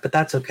that, but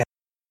that's okay.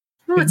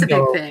 Well, it's a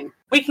big thing.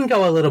 We can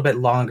go a little bit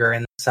longer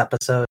in this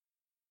episode.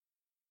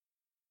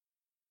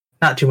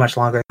 Not too much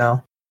longer,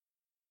 though.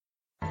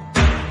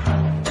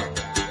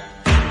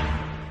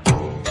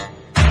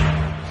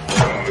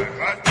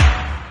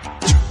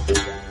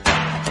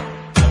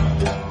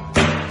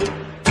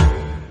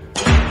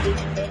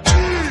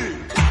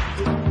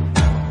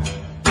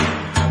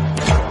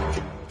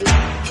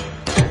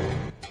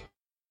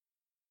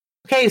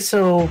 Okay,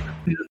 so...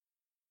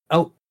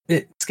 Oh,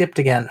 it skipped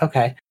again.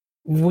 Okay.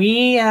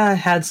 We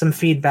had some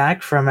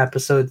feedback from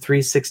episode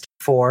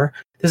 364.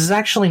 This is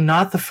actually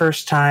not the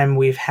first time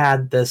we've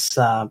had this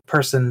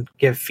person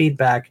give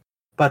feedback,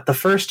 but the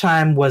first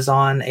time was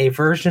on a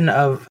version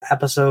of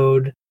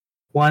episode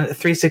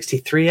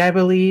 363, I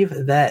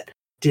believe, that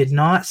did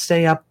not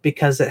stay up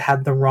because it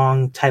had the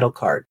wrong title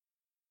card.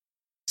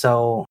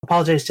 So,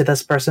 apologize to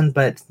this person,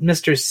 but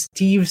Mr.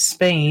 Steve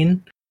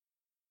Spain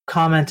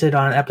commented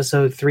on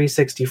episode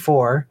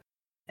 364,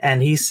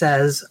 and he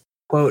says,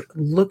 quote,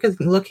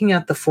 looking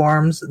at the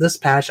forums, this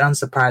patch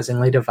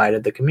unsurprisingly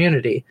divided the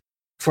community.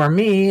 For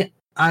me,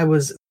 I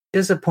was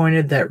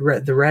disappointed that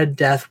the Red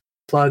Death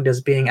plugged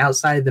as being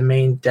outside the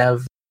main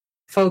dev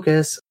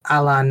focus,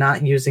 a la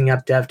not using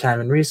up dev time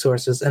and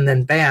resources, and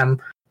then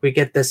bam, we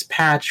get this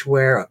patch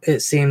where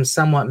it seems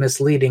somewhat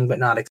misleading but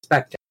not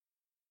expected.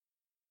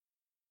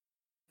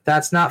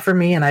 That's not for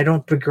me, and I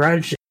don't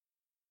begrudge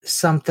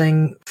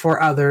something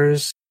for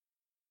others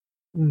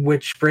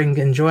which bring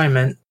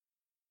enjoyment.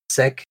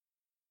 Sick.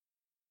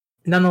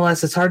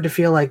 Nonetheless, it's hard to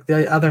feel like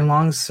the other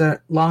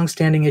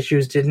long-standing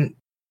issues didn't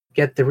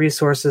get the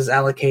resources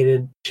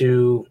allocated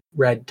to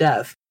Red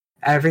Death.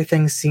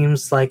 Everything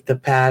seems like the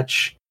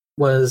patch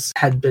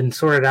had been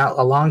sorted out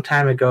a long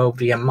time ago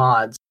via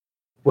mods.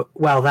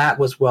 Well, that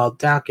was well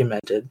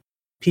documented.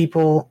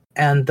 People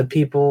and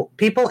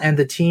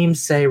the team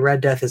say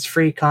Red Death is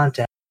free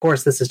content. Of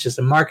course, this is just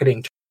a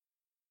marketing term.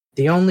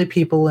 The only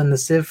people in the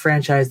Civ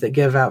franchise that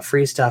give out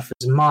free stuff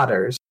is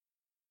modders.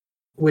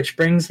 Which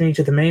brings me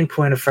to the main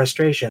point of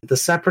frustration. The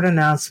separate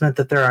announcement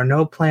that there are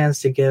no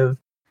plans to give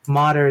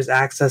modders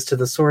access to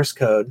the source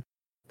code.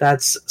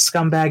 That's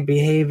scumbag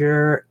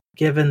behavior,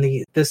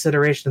 given this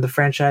iteration of the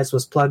franchise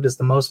was plugged as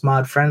the most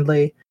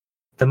mod-friendly.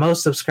 The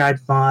most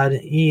subscribed mod,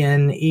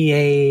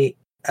 YNAEMP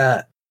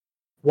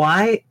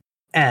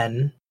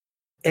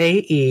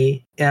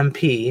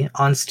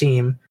on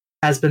Steam,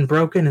 has been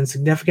broken in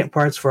significant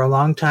parts for a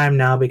long time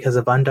now because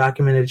of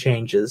undocumented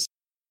changes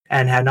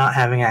and not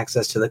having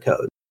access to the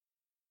code.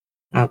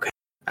 Okay.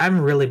 I'm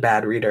a really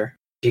bad reader,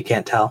 if you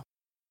can't tell.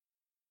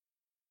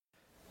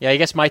 Yeah, I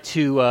guess my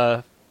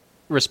two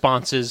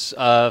responses.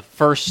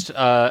 First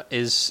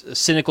is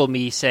cynical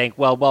me saying,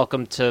 well,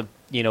 welcome to,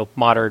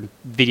 modern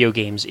video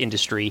games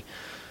industry.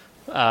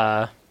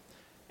 And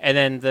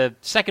then the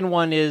second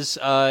one is,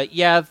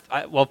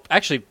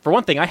 actually, for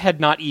one thing, I had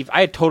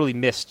totally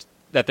missed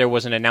that there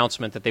was an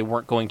announcement that they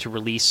weren't going to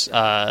release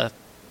the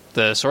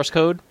source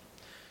code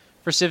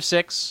for Civ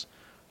 6.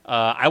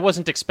 I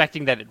wasn't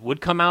expecting that it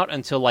would come out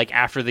until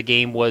after the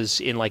game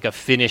was in a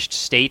finished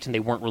state and they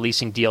weren't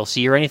releasing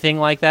DLC or anything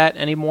like that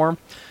anymore.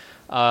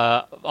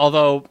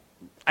 Although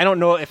I don't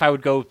know if I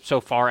would go so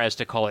far as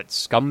to call it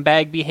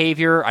scumbag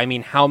behavior. I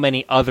mean, how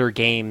many other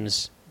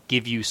games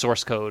give you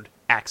source code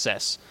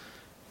access?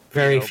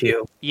 Very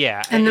few.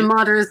 Yeah. And the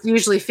modders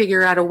usually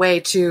figure out a way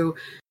to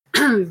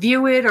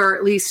view it or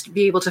at least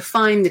be able to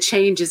find the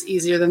changes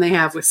easier than they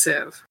have with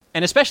Civ.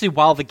 And especially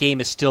while the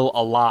game is still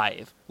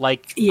alive.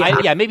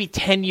 Maybe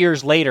 10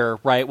 years later,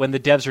 right, when the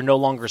devs are no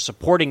longer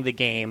supporting the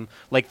game,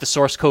 the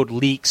source code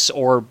leaks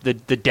or the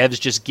devs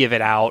just give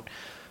it out.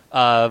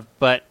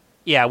 But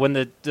yeah, when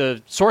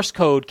the source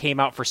code came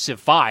out for Civ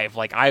 5,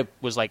 I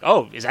was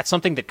oh, is that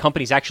something that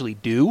companies actually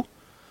do?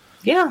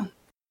 Yeah.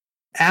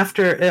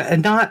 After,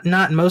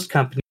 not most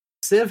companies,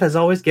 Civ has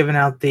always given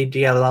out the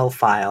DLL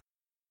file,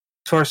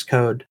 source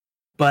code,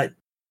 but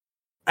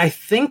I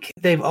think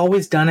they've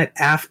always done it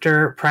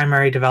after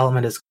primary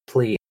development is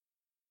complete.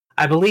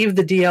 I believe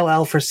the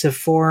DLL for Civ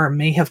 4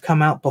 may have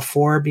come out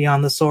before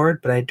Beyond the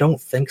Sword, but I don't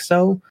think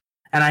so.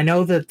 And I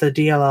know that the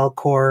DLL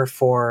core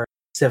for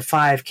Civ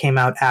 5 came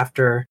out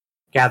after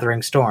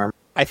Gathering Storm.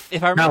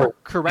 If I remember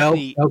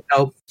correctly...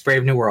 No,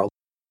 Brave New World.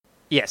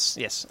 Yes.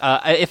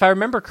 If I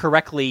remember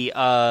correctly,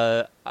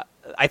 I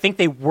think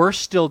they were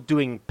still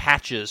doing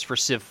patches for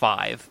Civ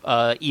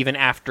 5, even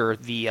after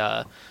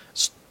the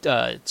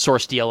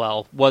source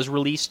DLL was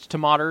released to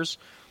modders.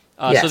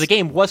 Yes. So the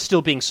game was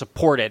still being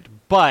supported,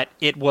 but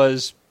it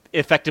was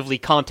effectively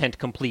content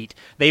complete.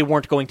 They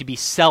weren't going to be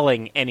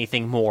selling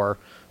anything more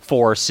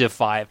for Civ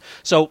 5.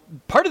 So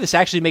part of this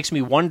actually makes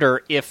me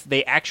wonder if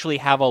they actually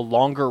have a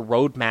longer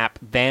roadmap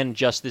than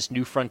just this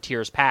New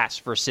Frontiers Pass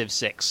for Civ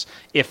 6.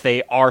 If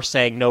they are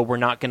saying, no, we're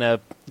not going to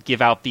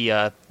give out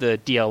the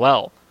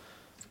DLL.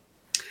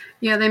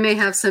 Yeah, they may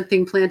have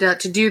something planned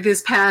out to do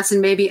this pass and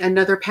maybe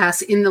another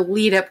pass in the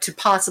lead up to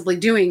possibly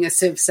doing a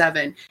Civ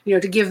 7, to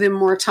give them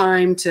more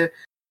time to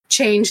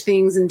change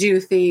things and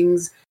do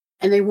things.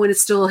 And they want to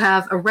still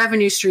have a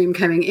revenue stream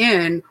coming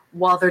in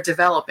while they're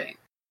developing.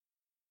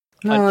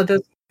 Well,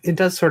 it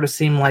does sort of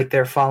seem like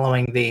they're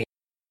following the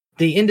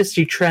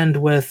industry trend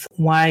with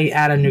why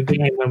add a new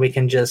game when we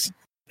can just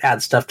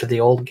add stuff to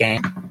the old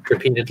game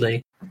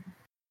repeatedly.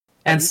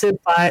 And Civ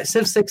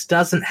 6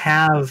 doesn't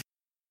have...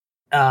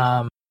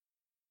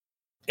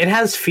 it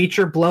has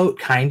feature bloat,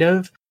 kind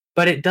of,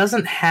 but it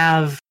doesn't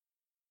have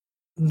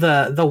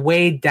the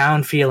weighed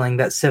down feeling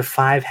that Civ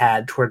 5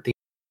 had toward the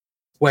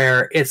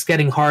where it's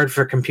getting hard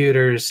for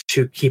computers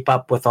to keep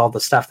up with all the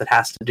stuff that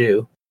has to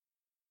do.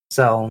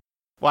 So,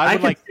 well, I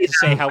would like to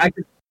say how.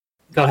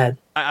 Go ahead.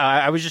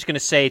 I was just going to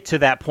say to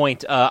that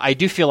point, I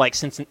do feel like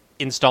since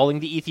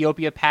installing the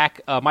Ethiopia pack,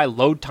 my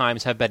load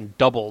times have been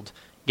doubled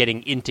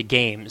getting into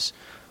games.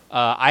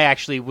 I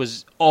actually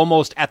was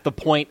almost at the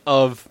point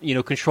of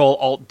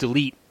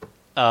Control-Alt-Delete,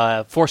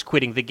 force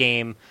quitting the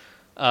game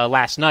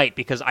last night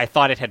because I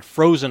thought it had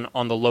frozen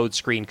on the load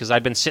screen because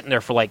I'd been sitting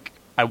there for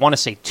I want to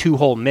say 2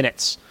 whole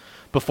minutes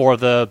before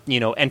the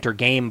enter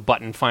game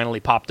button finally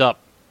popped up.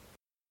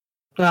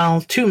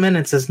 Well, 2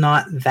 minutes is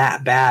not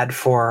that bad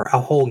for a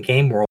whole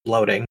game world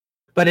loading.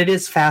 But it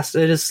is fast.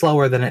 It is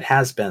slower than it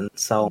has been.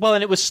 So well,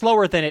 and it was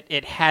slower than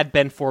it had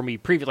been for me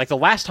previously. The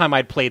last time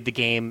I'd played the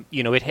game,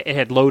 it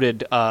had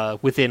loaded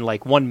within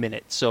 1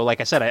 minute. So,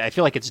 like I said, I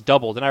feel like it's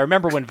doubled. And I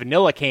remember when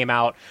Vanilla came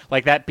out,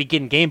 that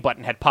begin game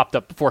button had popped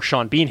up before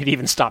Sean Bean had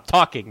even stopped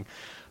talking.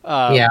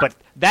 But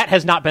that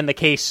has not been the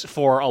case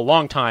for a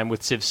long time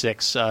with Civ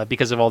 6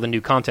 because of all the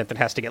new content that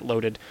has to get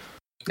loaded.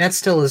 That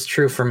still is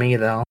true for me,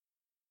 though.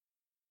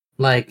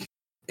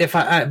 If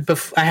I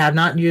have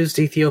not used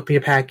Ethiopia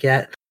Pack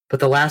yet. But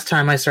the last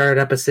time I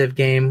started up a Civ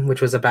game, which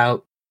was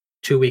about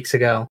 2 weeks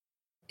ago,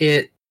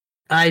 I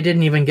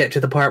didn't even get to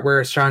the part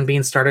where Sean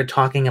Bean started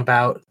talking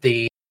about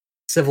the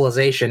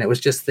civilization. It was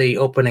just the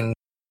opening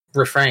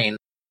refrain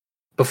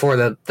before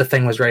the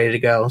thing was ready to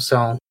go.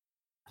 So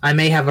I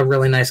may have a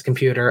really nice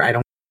computer. I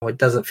don't know. It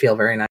doesn't feel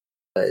very nice,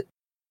 but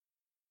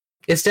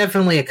it's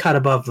definitely a cut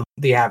above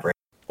the average.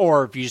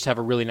 Or if you just have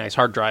a really nice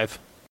hard drive.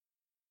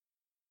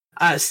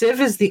 Civ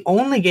is the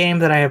only game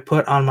that I have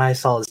put on my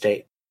solid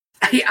state.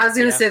 I was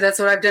going to say that's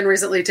what I've done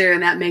recently too,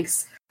 and that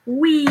makes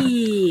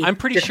I'm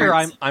pretty sure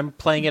I'm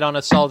playing it on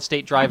a solid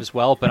state drive as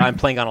well, but I'm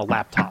playing on a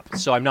laptop,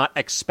 so I'm not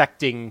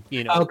expecting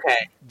the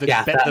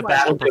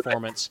best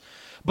performance.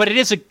 But it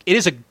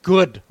is a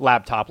good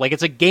laptop, like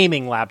it's a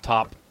gaming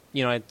laptop.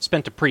 I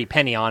spent a pretty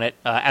penny on it,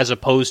 as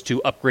opposed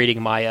to upgrading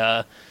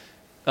my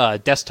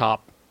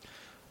desktop.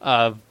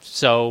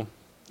 So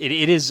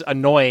it is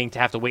annoying to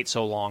have to wait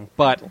so long,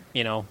 but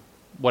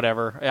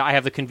whatever. I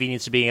have the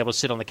convenience of being able to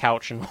sit on the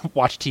couch and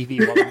watch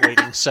TV while I'm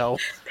waiting. So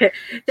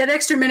that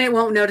extra minute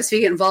won't notice if you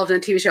get involved in a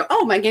TV show.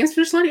 Oh, my game's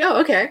finished loading.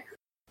 Oh, okay.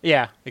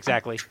 Yeah,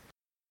 exactly.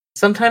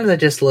 Sometimes I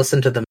just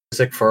listen to the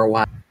music for a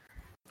while.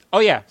 Oh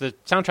yeah, the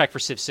soundtrack for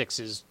Civ 6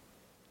 is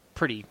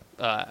pretty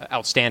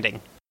outstanding.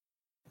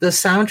 The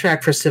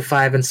soundtrack for Civ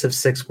 5 and Civ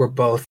 6 were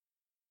both.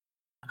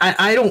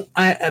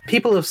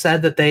 People have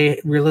said that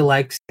they really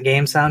liked the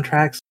game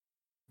soundtracks.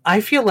 I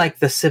feel like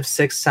the Civ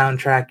 6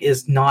 soundtrack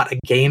is not a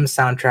game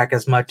soundtrack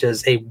as much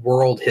as a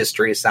world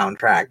history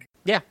soundtrack.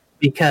 Yeah.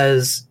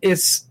 Because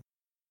it's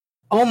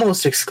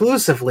almost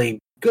exclusively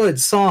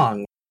good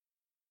songs.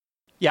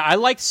 Yeah, I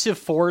liked Civ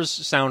 4's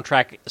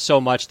soundtrack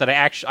so much that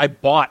I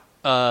bought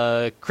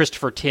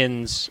Christopher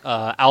Tin's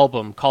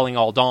album, Calling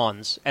All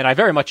Dawns, and I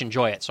very much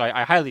enjoy it. So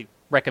I highly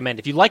recommend,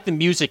 if you like the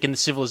music in the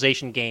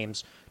Civilization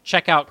games,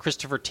 check out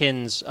Christopher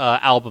Tin's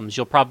albums.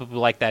 You'll probably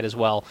like that as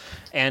well.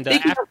 And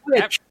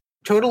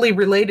totally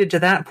related to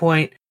that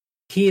point,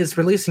 he is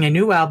releasing a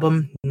new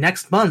album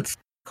next month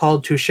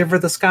called To Shiver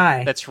the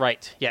Sky. That's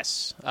right,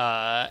 yes.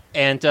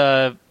 And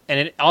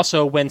it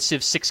also, when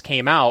Civ 6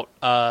 came out,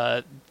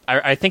 I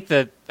think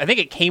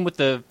it came with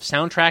the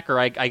soundtrack, or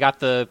I got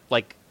the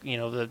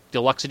the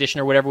deluxe edition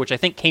or whatever, which I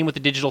think came with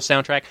the digital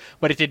soundtrack,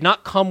 but it did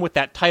not come with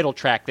that title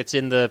track that's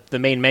in the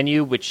main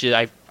menu, which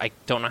I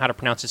don't know how to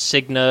pronounce it.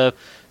 Signa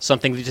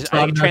something. It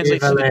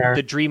translates to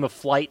the Dream of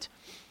Flight.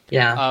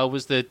 Yeah,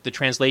 was the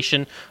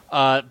translation,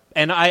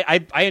 and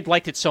I had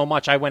liked it so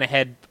much, I went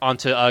ahead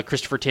onto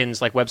Christopher Tin's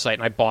website,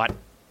 and I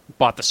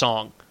bought the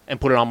song and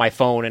put it on my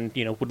phone, and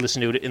would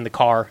listen to it in the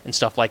car and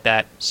stuff like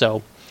that.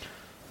 So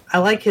I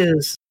like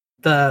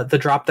the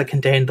drop that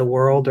contained the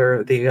world,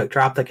 or the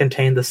drop that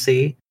contained the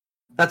sea.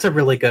 That's a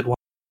really good one.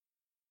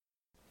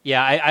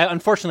 Yeah, I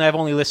unfortunately I've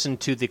only listened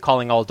to the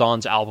Calling All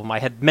Dawns album. I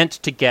had meant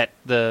to get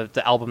the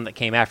album that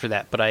came after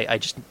that, but I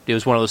just, it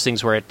was one of those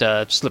things where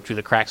it slipped through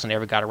the cracks and I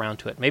never got around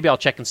to it. Maybe I'll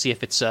check and see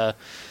if it's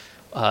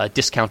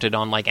discounted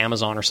on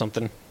Amazon or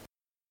something.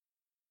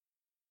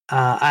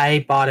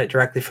 I bought it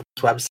directly from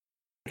his website.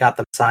 Got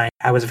them signed.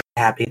 I was very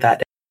happy that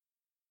day.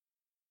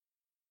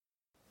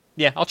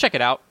 Yeah, I'll check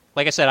it out.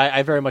 Like I said,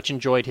 I very much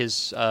enjoyed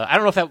his. I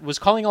don't know if that was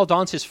Calling All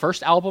Dawns his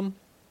first album.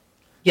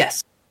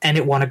 Yes, and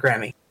it won a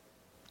Grammy.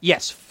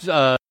 Yes,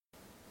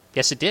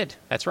 yes, it did.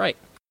 That's right.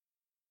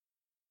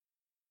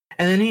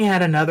 And then he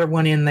had another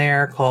one in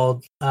there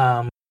called,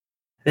 I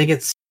think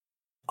it's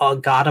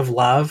God of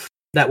Love,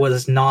 that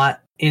was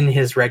not in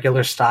his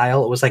regular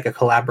style. It was like a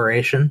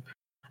collaboration.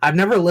 I've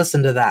never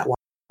listened to that one,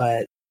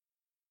 but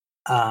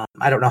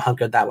I don't know how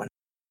good that one is.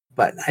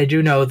 But I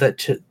do know that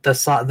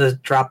the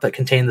drop that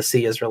contained the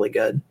sea is really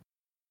good.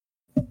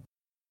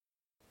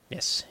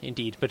 Yes,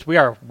 indeed. But we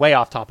are way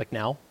off topic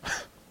now.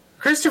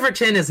 Christopher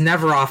Tin is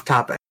never off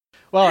topic.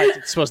 Well, I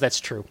suppose that's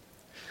true.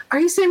 Are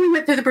you saying we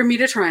went through the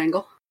Bermuda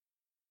Triangle?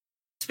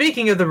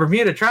 Speaking of the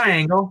Bermuda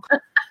Triangle.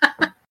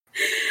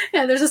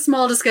 Yeah, there's a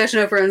small discussion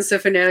over on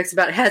Fanatics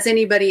about, has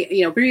anybody,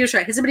 Bermuda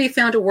Triangle, has anybody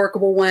found a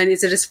workable one?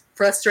 Is it as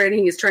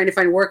frustrating as trying to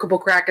find workable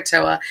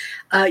Krakatoa?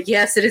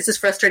 Yes, it is as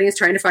frustrating as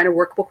trying to find a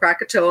workable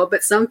Krakatoa,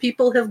 but some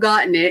people have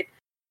gotten it.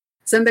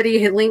 Somebody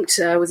had linked,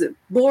 was it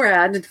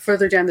Borad,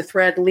 further down the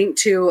thread, linked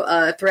to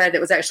a thread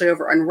that was actually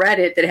over on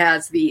Reddit that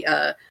has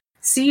the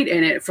seed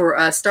in it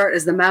for Start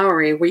as the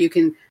Maori, where you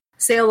can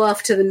sail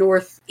off to the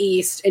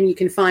northeast and you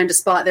can find a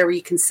spot there where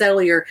you can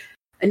settle your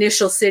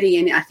initial city.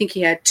 And I think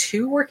he had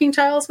 2 working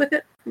tiles with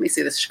it. Let me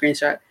see this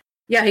screenshot.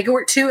 Yeah, he could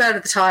work 2 out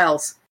of the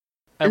tiles.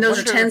 And those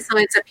are 10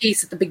 signs a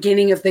piece at the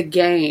beginning of the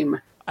game.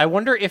 I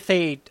wonder if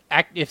they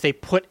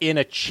put in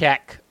a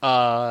check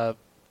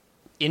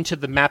into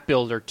the map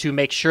builder to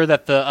make sure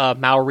that the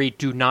Maori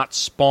do not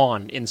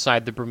spawn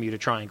inside the Bermuda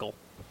Triangle.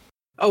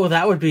 Oh,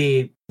 that would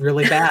be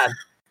really bad.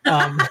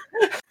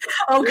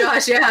 Oh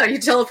gosh, yeah, you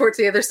teleport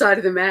to the other side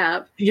of the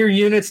map. Your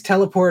units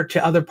teleport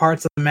to other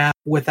parts of the map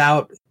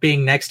without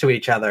being next to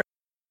each other.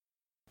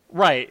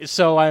 Right,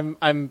 so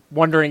I'm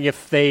wondering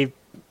if they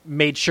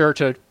made sure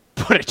to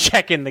put a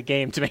check in the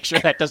game to make sure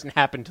that doesn't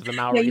happen to the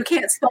Maori. Yeah, you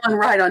can't spawn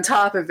right on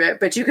top of it,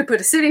 but you could put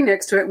a city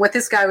next to it. What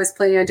this guy was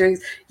planning on doing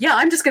is,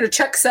 I'm just going to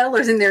chuck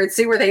settlers in there and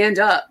see where they end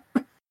up.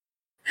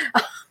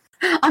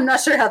 I'm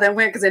not sure how that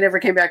went because I never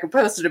came back and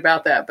posted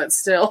about that, but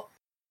still.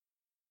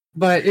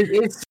 But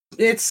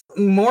it's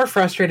more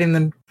frustrating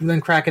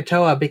than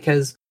Krakatoa,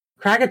 because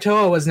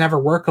Krakatoa was never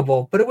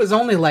workable, but it was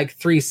only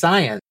 3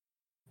 science.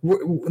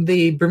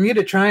 The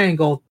Bermuda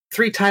Triangle,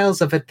 3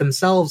 tiles of it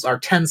themselves are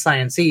 10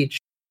 science each,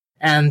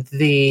 and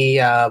the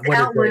I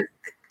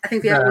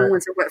think the outline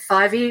ones are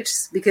 5 each,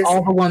 because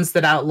all the ones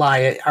that outlie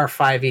it are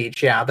 5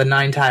 each. Yeah, the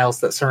 9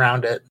 tiles that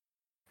surround it.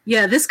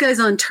 Yeah, this guy's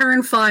on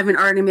turn 5 and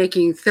already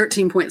making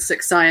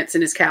 13.6 science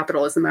in his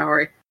capital as the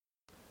Maori.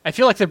 I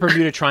feel like the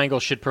Bermuda Triangle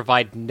should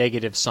provide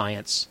negative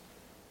science.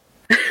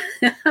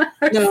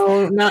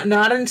 No,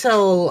 not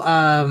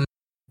until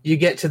you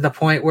get to the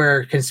point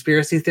where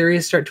conspiracy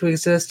theories start to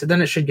exist.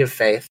 Then it should give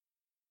faith.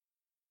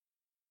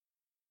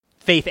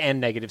 Faith and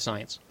negative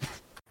science.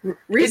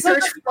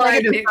 Research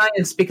negative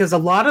science, because a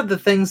lot of the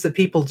things that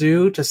people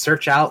do to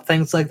search out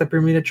things like the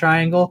Bermuda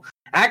Triangle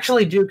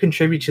actually do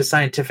contribute to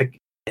scientific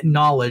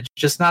knowledge,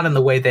 just not in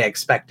the way they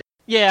expect it.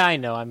 Yeah, I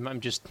know. I'm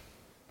just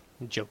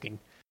joking.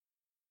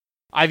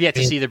 I've yet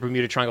to see the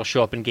Bermuda Triangle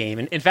show up in game.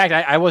 And in fact,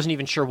 I wasn't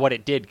even sure what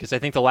it did, because I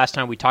think the last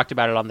time we talked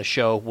about it on the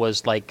show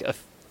was like a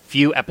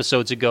few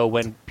episodes ago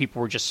when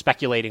people were just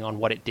speculating on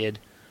what it did.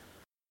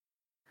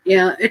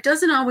 Yeah, it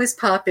doesn't always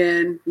pop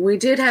in. We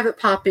did have it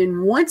pop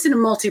in once in a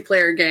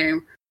multiplayer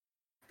game,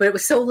 but it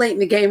was so late in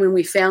the game when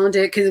we found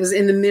it because it was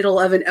in the middle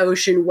of an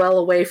ocean, well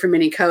away from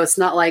any coast.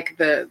 Not like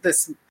the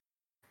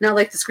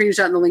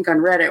screenshot and the link on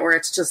Reddit where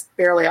it's just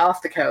barely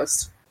off the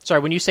coast. Sorry,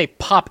 when you say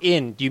pop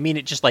in, do you mean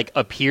it just like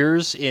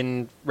appears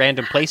in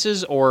random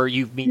places, or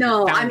you mean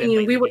no? You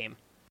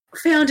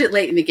found it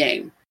late in the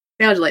game?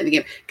 Found it late in the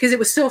game. Because it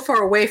was so far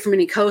away from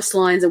any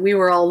coastlines, and we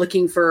were all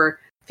looking for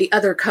the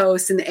other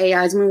coasts and the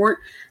AIs, and we weren't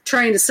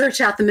trying to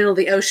search out the middle of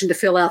the ocean to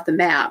fill out the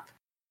map.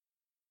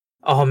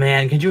 Oh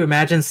man, could you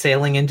imagine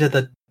sailing into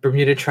the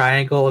Bermuda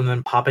Triangle and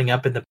then popping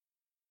up in the...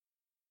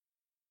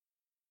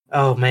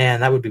 Oh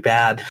man, that would be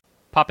bad.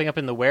 Popping up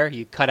in the where?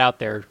 You cut out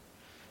their...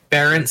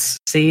 Barents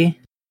Sea?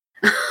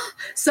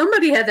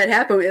 Somebody had that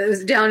happen. It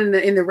was down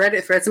in the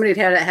Reddit thread. Somebody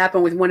had it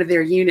happen with one of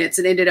their units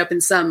and ended up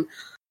in some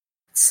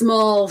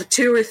small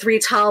 2 or 3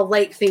 tile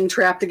lake thing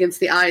trapped against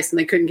the ice, and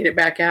they couldn't get it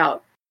back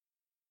out.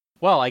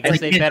 Well, I guess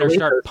they better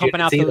start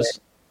pumping out those...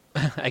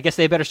 I guess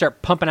they better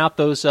start pumping out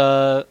those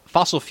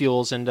fossil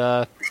fuels and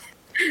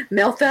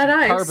melt that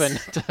ice.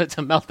 Carbon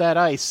to melt that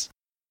ice.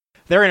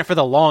 They're in it for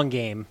the long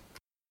game.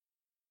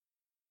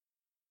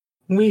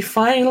 We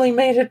finally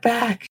made it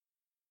back.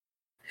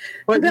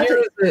 What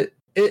year is it?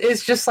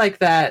 It's just like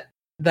that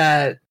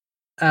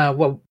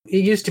what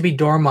it used to be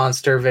Door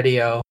Monster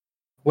video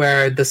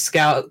where the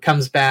scout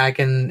comes back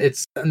and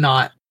it's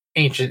not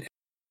ancient.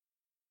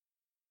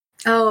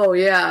 Oh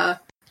yeah.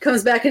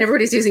 Comes back and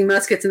everybody's using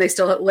muskets and they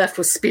still left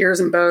with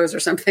spears and bows or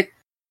something.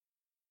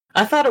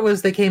 I thought it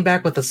was they came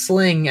back with a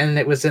sling and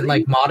it was in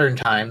like modern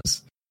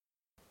times.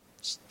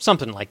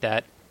 Something like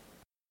that.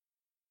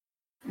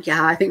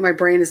 Yeah, I think my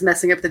brain is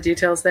messing up the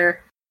details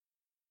there.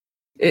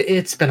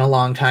 It's been a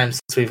long time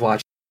since we've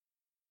watched.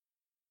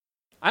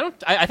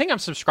 I think I'm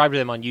subscribed to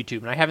them on YouTube,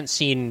 and I haven't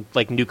seen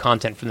like new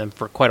content from them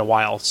for quite a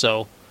while,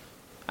 so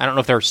I don't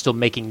know if they're still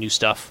making new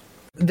stuff.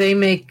 They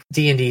make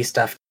D&D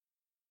stuff.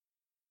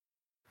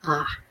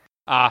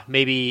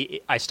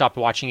 Maybe I stopped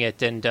watching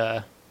it and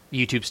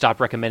YouTube stopped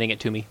recommending it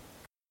to me.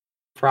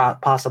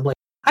 Possibly.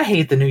 I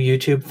hate the new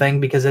YouTube thing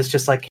because it's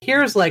just like,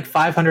 here's like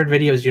 500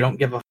 videos you don't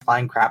give a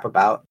flying crap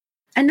about.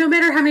 And no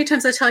matter how many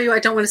times I tell you I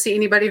don't want to see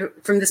anybody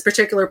from this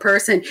particular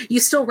person, you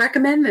still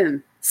recommend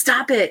them.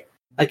 Stop it.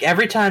 Like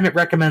every time it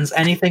recommends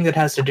anything that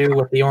has to do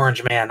with the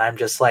Orange Man, I'm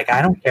just like,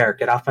 I don't care.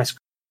 Get off my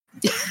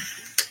screen.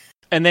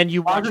 And then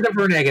you watch... Positive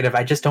or negative,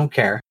 I just don't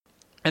care.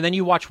 And then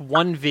you watch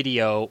one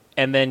video,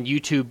 and then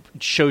YouTube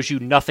shows you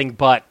nothing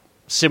but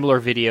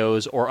similar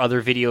videos or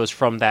other videos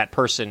from that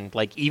person.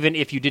 Like, even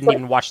if you didn't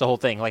even watch the whole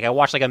thing. Like, I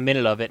watched like a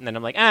minute of it, and then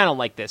I'm like, I don't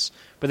like this.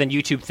 But then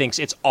YouTube thinks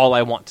it's all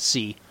I want to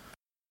see.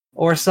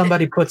 Or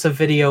somebody puts a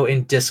video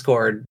in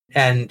Discord,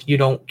 and you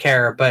don't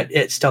care, but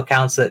it still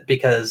counts it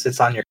because it's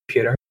on your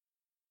computer.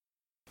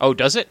 Oh,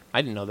 does it?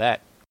 I didn't know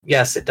that.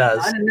 Yes, it does.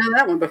 I didn't know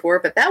that one before,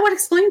 but that would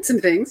explain some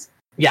things.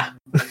 Yeah.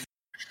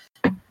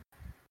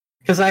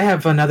 Because I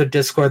have another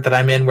Discord that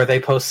I'm in where they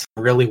post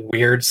really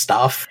weird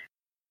stuff.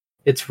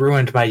 It's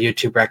ruined my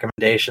YouTube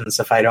recommendations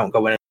if I don't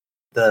go into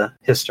the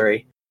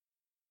history.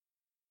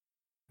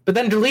 But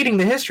then deleting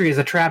the history is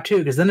a trap too,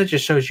 because then it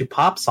just shows you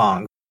pop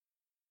songs.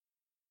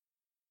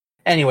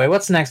 Anyway,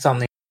 what's next on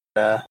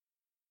the...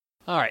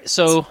 Alright,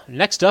 so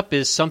next up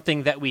is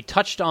something that we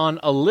touched on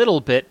a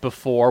little bit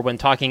before when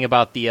talking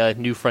about the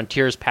New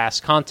Frontiers Pass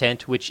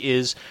content, which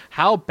is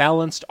how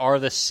balanced are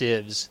the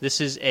civs?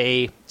 This is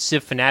a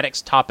Civ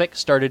Fanatics topic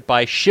started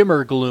by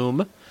Shimmer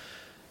Gloom.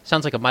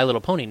 Sounds like a My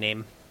Little Pony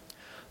name.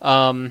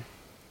 And,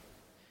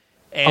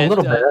 a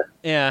little bit.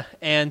 Yeah,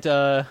 and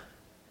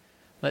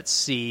let's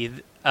see.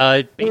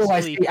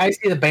 Basically, I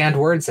see the banned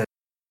words in.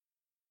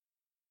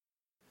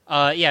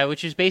 Yeah,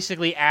 which is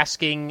basically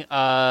asking,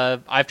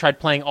 I've tried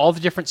playing all the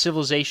different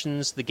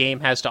civilizations the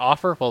game has to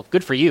offer. Well,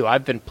 good for you.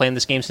 I've been playing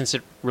this game since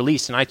it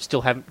released, and I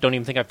still don't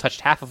even think I've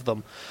touched half of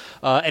them.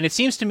 And it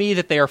seems to me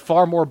that they are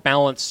far more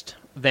balanced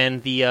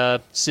than the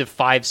Civ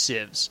 5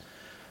 civs.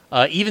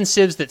 Even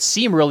civs that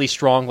seem really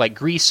strong, like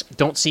Greece,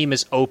 don't seem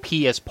as OP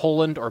as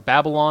Poland or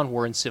Babylon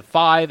were in Civ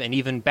 5, and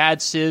even bad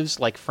civs,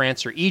 like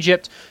France or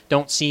Egypt,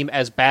 don't seem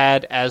as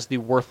bad as the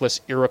worthless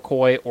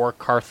Iroquois or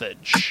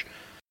Carthage.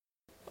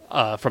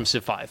 From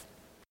Civ 5.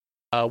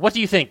 What do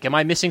you think? Am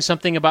I missing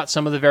something about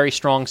some of the very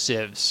strong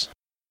civs?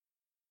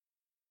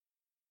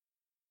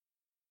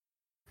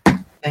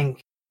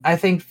 I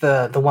think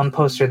the one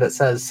poster that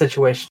says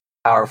situation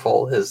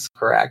powerful is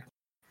correct,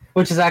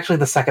 which is actually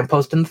the second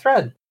post in the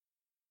thread.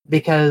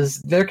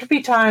 Because there could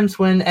be times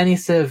when any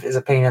Civ is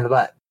a pain in the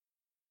butt.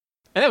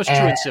 And that was true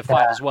in Civ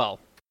 5 as well.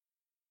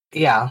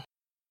 Yeah.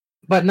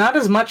 But not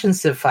as much in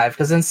Civ 5,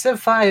 because in Civ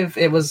 5,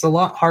 it was a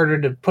lot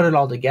harder to put it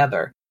all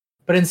together.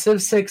 But in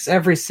Civ 6,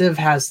 every Civ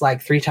has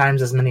like 3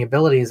 times as many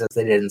abilities as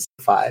they did in Civ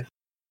 5.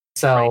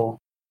 So,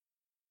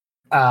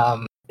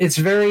 it's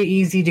very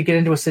easy to get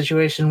into a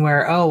situation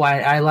where,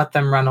 I let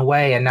them run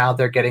away, and now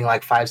they're getting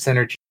like 5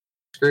 synergy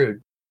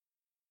screwed.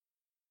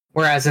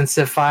 Whereas in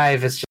Civ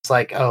 5, it's just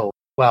like,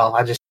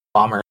 I just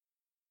bomber.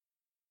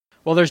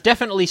 Well, there's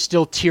definitely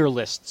still tier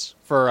lists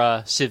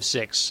for Civ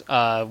 6,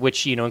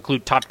 which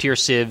include top tier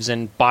civs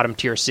and bottom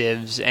tier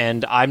civs,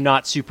 and I'm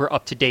not super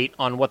up to date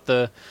on what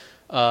the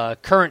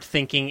current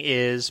thinking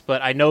is,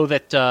 but I know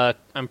that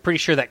I'm pretty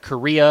sure that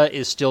Korea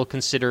is still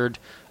considered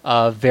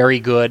very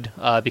good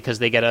because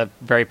they get a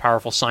very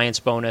powerful science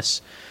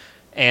bonus,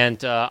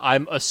 and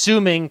I'm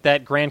assuming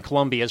that Grand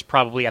Columbia is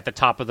probably at the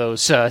top of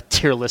those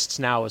tier lists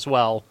now as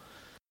well.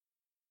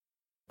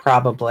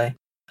 Probably.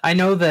 I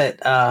know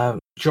that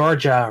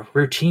Georgia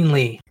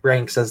routinely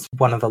ranks as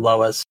one of the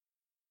lowest.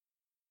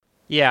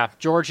 Yeah,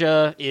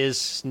 Georgia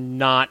is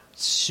not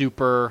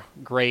super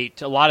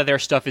great. A lot of their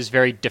stuff is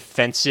very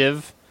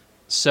defensive.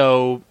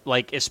 So,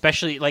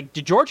 especially,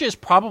 Georgia is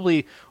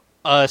probably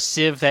a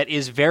Civ that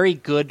is very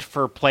good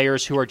for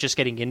players who are just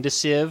getting into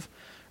Civ,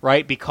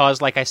 right?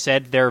 Because, like I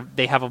said,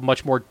 they have a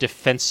much more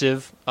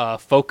defensive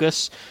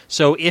focus.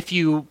 So if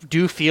you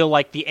do feel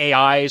like the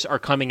AIs are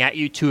coming at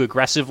you too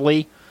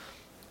aggressively,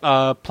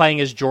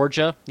 playing as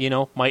Georgia,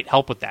 might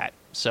help with that.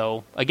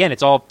 So, again,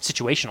 it's all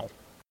situational.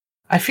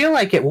 I feel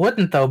like it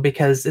wouldn't, though,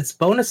 because its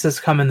bonuses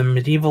come in the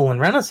medieval and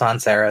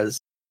Renaissance eras.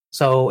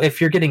 So if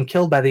you're getting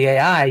killed by the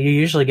AI, you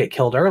usually get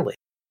killed early.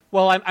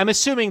 Well, I'm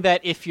assuming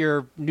that if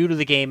you're new to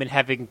the game and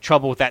having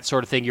trouble with that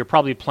sort of thing, you're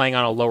probably playing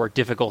on a lower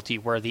difficulty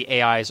where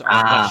the AIs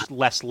are much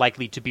less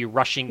likely to be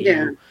rushing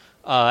you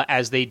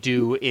as they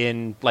do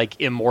in,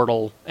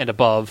 Immortal and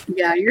above.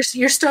 Yeah,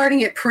 you're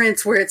starting at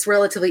Prince where it's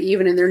relatively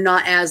even and they're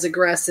not as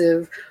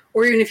aggressive.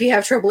 Or even if you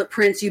have trouble at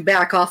Prince, you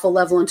back off a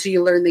level until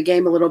you learn the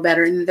game a little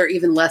better and they're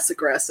even less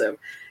aggressive.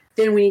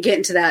 Then when you get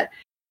into that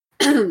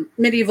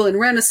medieval and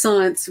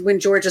Renaissance,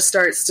 when Georgia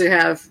starts to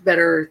have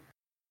better,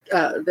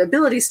 the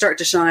abilities start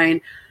to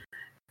shine,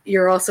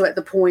 you're also at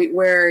the point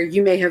where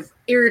you may have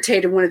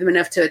irritated one of them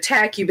enough to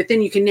attack you, but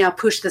then you can now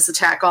push this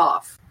attack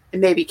off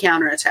and maybe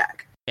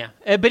counterattack.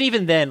 Yeah, but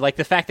even then,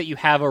 the fact that you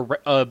have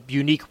a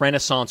unique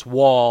Renaissance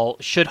wall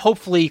should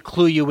hopefully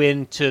clue you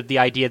into the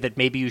idea that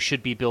maybe you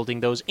should be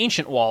building those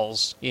ancient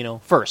walls,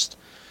 first.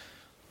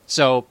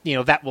 So,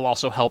 that will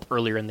also help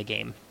earlier in the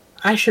game.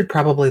 I should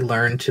probably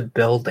learn to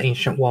build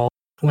ancient walls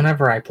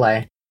whenever I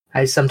play.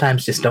 I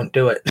sometimes just don't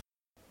do it.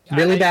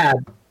 Really bad.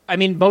 I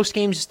mean, most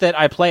games that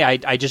I play,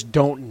 I just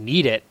don't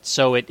need it,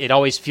 so it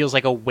always feels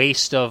like a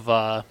waste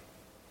of...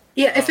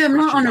 if I'm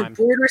not on a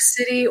border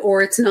city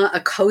or it's not a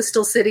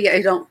coastal city,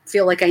 I don't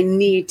feel like I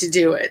need to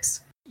do it.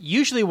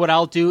 Usually what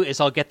I'll do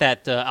is I'll get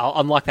that, I'll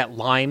unlock that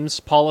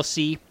limes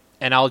policy,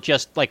 and I'll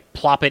just,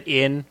 plop it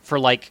in for,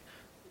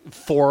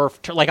 4...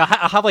 I'll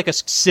have, a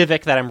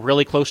civic that I'm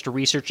really close to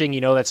researching,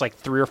 that's,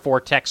 3 or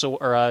 4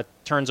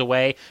 turns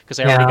away, because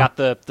I already got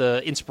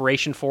the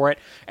inspiration for it.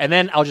 And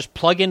then I'll just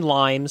plug in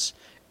limes,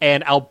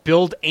 and I'll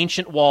build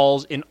ancient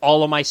walls in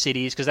all of my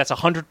cities, because that's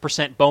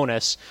 100%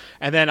 bonus.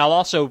 And then I'll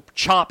also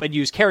chop and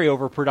use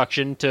carryover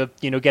production to,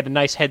 get a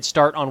nice head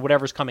start on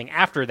whatever's coming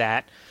after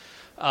that.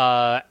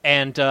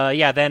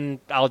 Then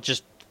I'll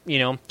just,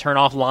 turn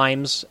off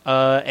limes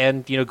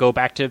and, go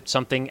back to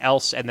something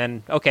else. And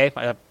then, okay,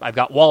 I've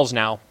got walls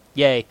now.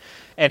 Yay.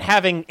 And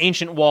having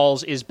ancient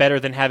walls is better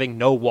than having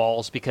no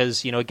walls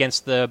because,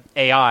 against the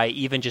AI,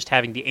 even just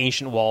having the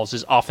ancient walls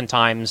is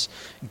oftentimes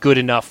good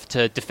enough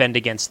to defend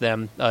against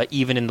them,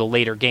 even in the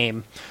later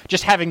game.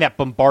 Just having that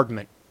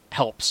bombardment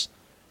helps.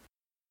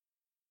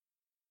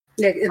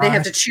 Yeah, they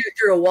have to chew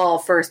through a wall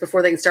first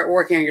before they can start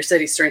working on your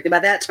city strength. And by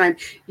that time,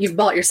 you've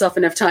bought yourself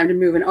enough time to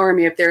move an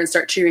army up there and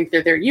start chewing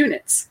through their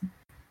units.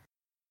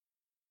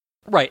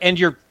 Right, and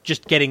you're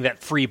just getting that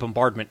free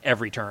bombardment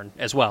every turn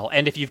as well.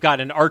 And if you've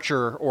got an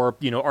archer or,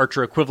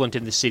 archer equivalent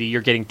in the city,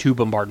 you're getting 2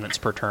 bombardments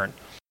per turn.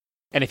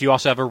 And if you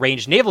also have a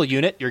ranged naval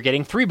unit, you're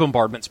getting 3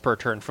 bombardments per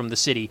turn from the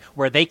city,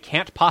 where they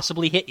can't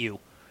possibly hit you.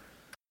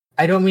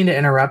 I don't mean to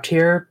interrupt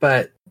here,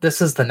 but this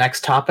is the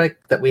next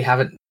topic that we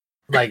haven't,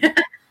 we can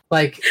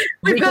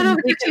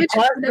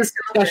pause this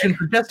discussion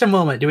for just a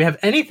moment. Do we have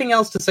anything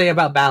else to say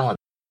about balance?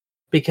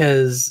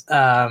 Because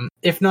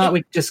if not,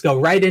 we can just go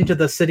right into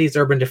the city's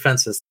urban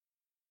defenses.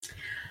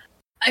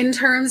 In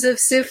terms of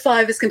Civ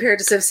 5 as compared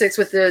to Civ 6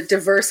 with the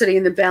diversity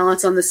and the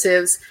balance on the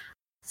Civs,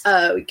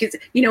 in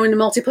the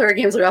multiplayer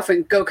games we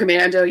often go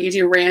commando, you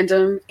do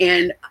random,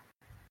 and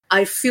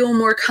I feel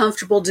more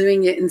comfortable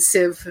doing it in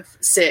Civ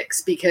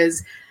 6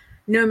 because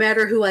no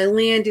matter who I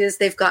land is,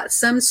 they've got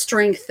some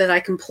strength that I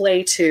can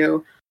play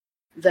to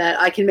that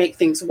I can make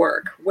things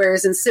work.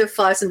 Whereas in Civ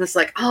 5, sometimes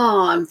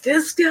I'm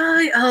this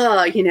guy,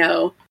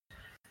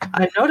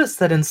 I noticed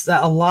that in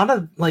a lot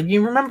of, like,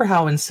 you remember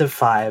how in Civ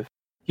 5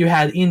 you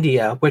had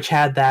India, which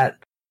had that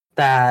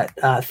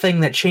thing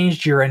that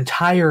changed your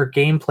entire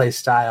gameplay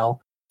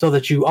style so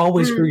that you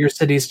always grew your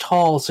cities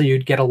tall so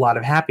you'd get a lot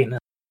of happiness.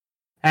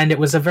 And it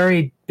was a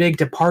very big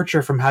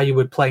departure from how you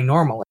would play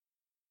normally.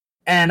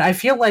 And I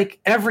feel like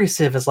every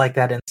Civ is like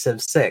that in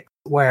Civ 6,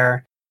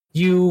 where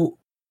you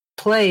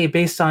play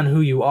based on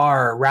who you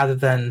are rather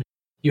than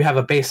you have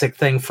a basic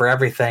thing for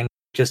everything,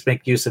 just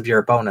make use of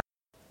your bonus.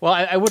 Well,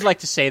 I would like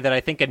to say that I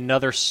think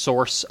another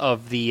source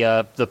of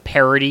the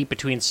parity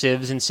between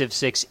Civs and Civ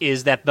 6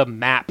 is that the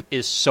map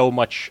is so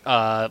much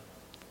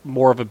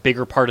more of a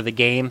bigger part of the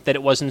game than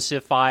it was in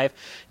Civ 5,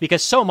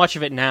 because so much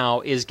of it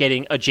now is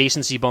getting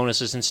adjacency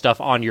bonuses and stuff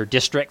on your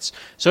districts.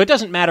 So it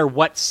doesn't matter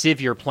what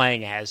Civ you're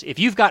playing as. If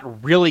you've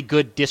got really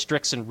good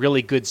districts and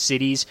really good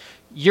cities,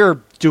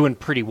 you're doing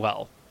pretty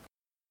well.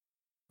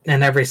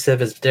 And every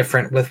Civ is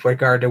different with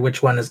regard to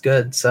which one is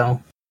good,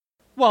 so...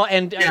 Well,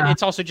 and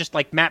it's also just,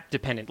 like, map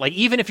dependent. Like,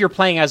 even if you're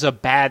playing as a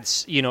bad,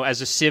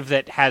 as a Civ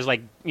that has,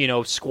 like,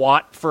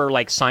 squat for,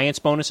 like, science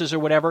bonuses or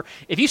whatever,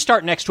 if you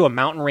start next to a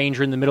mountain range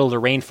or in the middle of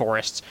the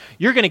rainforests,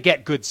 you're going to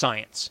get good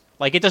science.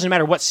 Like, it doesn't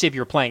matter what Civ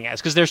you're playing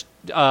as, because there's,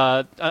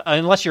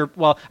 unless you're,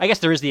 well, I guess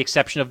there is the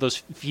exception of those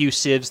few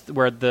Civs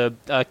where the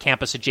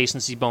campus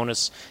adjacency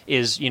bonus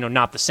is,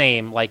 not the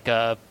same, like,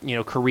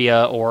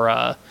 Korea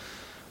or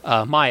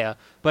Maya.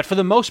 But for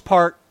the most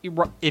part,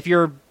 if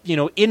you're,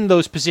 in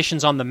those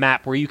positions on the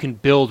map where you can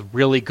build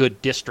really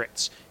good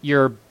districts,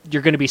 you're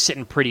going to be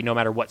sitting pretty no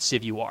matter what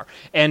Civ you are.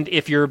 And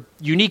if your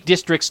unique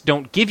districts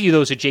don't give you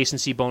those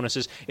adjacency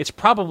bonuses, it's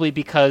probably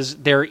because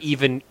they're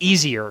even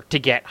easier to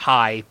get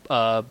high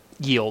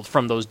yield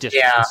from those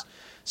districts. Yeah.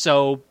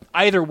 So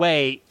either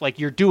way, like,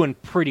 you're doing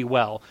pretty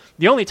well.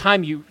 The only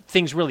time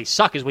things really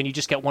suck is when you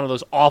just get one of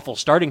those awful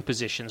starting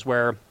positions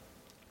where...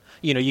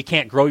 you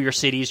can't grow your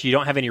cities, you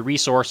don't have any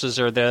resources,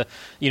 or the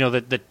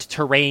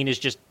terrain is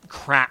just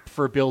crap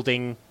for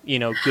building,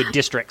 good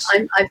districts.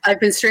 I've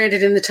been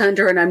stranded in the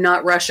tundra, and I'm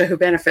not Russia, who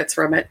benefits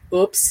from it.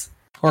 Oops.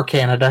 Or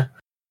Canada.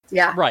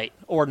 Yeah. Right.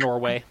 Or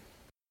Norway.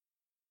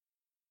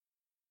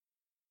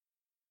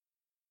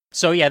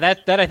 So yeah,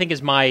 that I think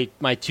is my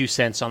 2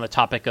 cents on the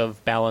topic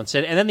of balance.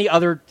 And then the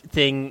other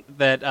thing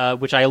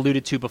that which I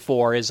alluded to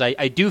before is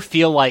I do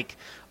feel like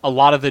a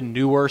lot of the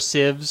newer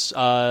Civs,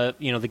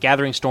 the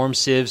Gathering Storm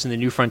Civs and the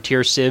New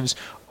Frontier Civs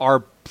are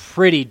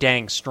pretty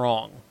dang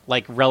strong,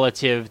 like,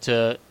 relative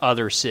to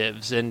other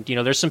Civs. And,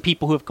 there's some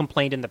people who have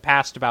complained in the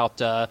past about,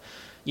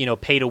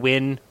 pay to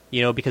win,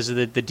 because of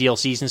the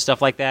DLCs and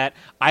stuff like that.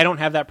 I don't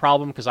have that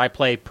problem because I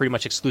play pretty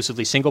much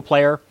exclusively single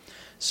player.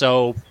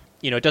 So,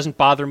 it doesn't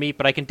bother me,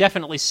 but I can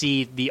definitely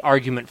see the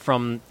argument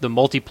from the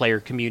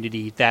multiplayer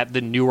community that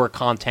the newer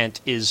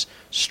content is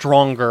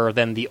stronger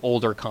than the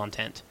older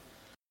content.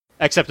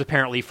 Except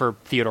apparently for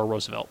Theodore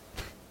Roosevelt.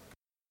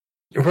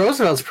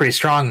 Roosevelt's pretty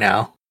strong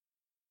now.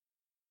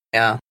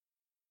 Yeah.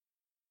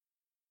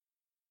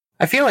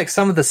 I feel like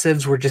some of the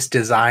Civs were just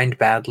designed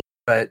badly,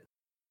 but,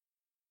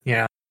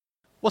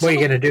 what are you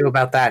going to do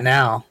about that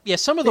now? Yeah,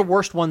 some of the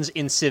worst ones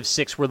in Civ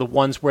 6 were the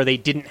ones where they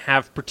didn't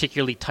have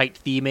particularly tight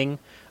theming.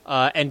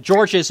 And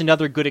Georgia is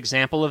another good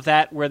example of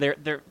that, where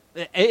they're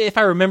if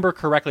I remember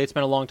correctly, it's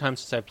been a long time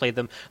since I played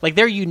them, like,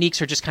 their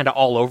uniques are just kind of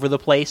all over the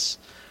place.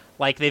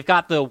 Like, they've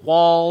got the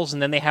walls,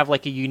 and then they have,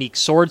 like, a unique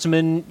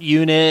swordsman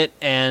unit,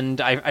 and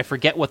I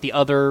forget what the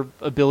other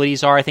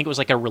abilities are. I think it was,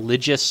 like, a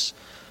religious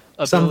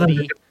ability.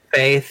 Something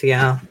faith,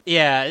 yeah.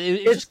 Yeah.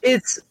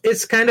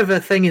 It's kind of a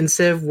thing in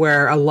Civ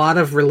where a lot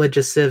of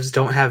religious Civs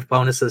don't have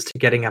bonuses to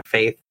getting a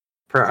faith,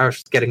 or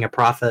getting a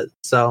prophet,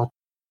 so...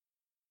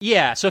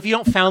 Yeah, so if you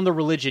don't found the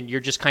religion, you're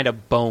just kind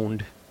of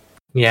boned.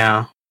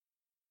 Yeah.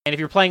 And if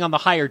you're playing on the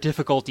higher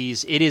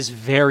difficulties, it is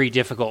very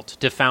difficult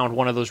to found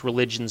one of those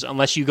religions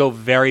unless you go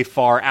very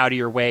far out of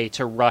your way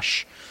to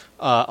rush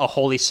a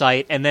holy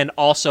site, and then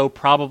also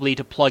probably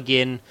to plug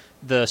in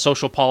the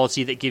social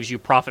policy that gives you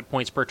profit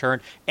points per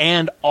turn,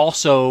 and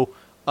also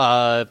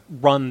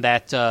run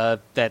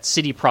that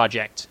city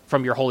project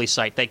from your holy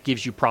site that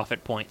gives you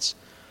profit points.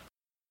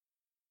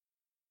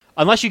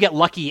 Unless you get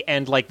lucky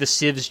and, like,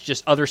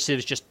 the other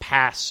Civs just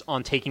pass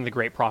on taking the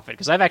Great Prophet,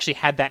 because I've actually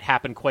had that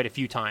happen quite a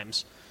few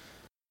times.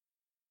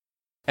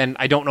 And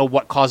I don't know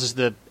what causes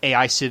the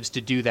AI Civs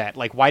to do that.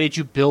 Like, why did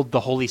you build the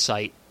holy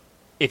site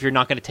if you're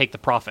not going to take the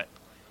profit?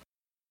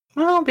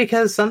 Well,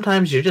 because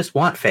sometimes you just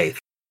want faith.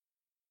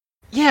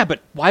 Yeah,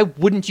 but why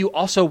wouldn't you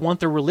also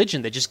want the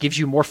religion that just gives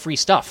you more free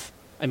stuff?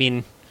 I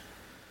mean...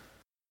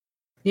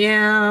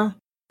 Yeah,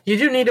 you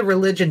do need a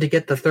religion to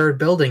get the third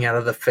building out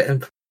of the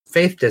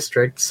faith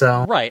district,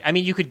 so... Right, I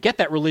mean, you could get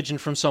that religion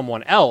from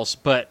someone else,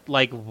 but,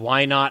 like,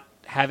 why not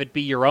have it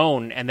be your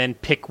own, and then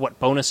pick what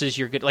bonuses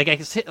you're good. Like I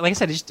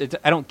said,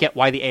 I don't get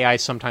why the AI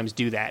sometimes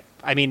do that.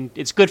 I mean,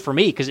 it's good for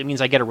me because it means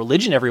I get a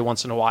religion every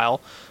once in a while,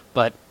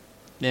 but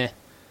It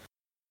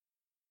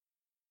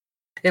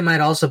might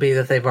also be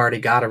that they've already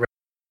got a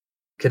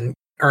can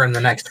earn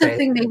the next phase.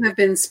 Something may have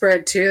been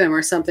spread to them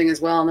or something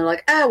as well, and they're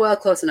like, well,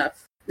 close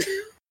enough.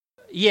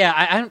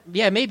 Yeah,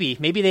 maybe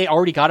they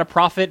already got a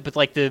profit, but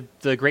like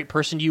the Great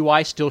Person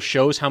UI still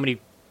shows how many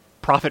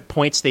profit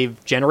points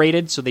they've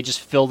generated, so they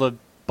just fill the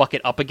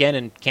bucket up again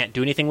and can't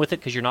do anything with it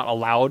because you're not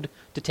allowed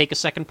to take a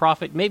second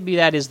profit. Maybe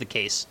that is the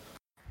case.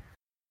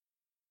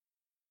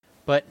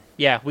 But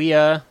yeah, we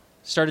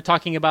started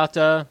talking about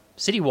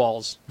city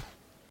walls.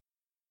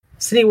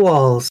 City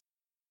walls.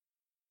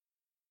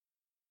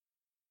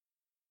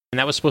 And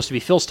that was supposed to be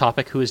Phil's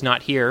topic, who is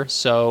not here,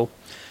 so...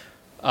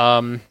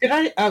 Did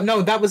I?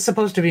 No, that was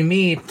supposed to be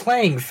me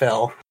playing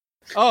Phil.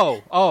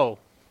 Oh.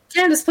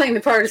 Candace playing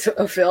the part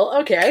of Phil.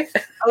 Okay.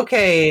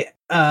 Okay,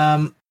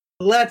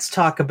 let's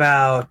talk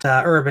about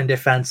urban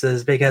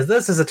defenses, because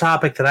this is a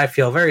topic that I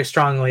feel very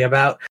strongly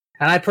about,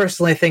 and I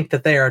personally think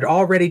that they are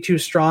already too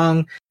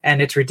strong, and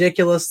it's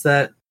ridiculous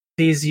that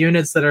these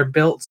units that are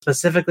built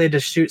specifically to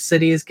shoot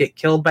cities get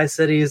killed by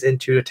cities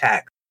into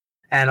attack.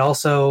 And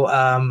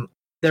also,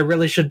 there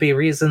really should be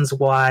reasons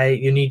why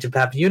you need to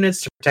have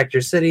units to protect your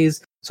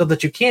cities, so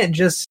that you can't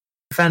just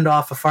fend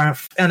off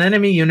an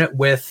enemy unit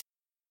with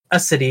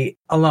a city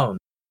alone.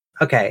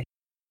 Okay.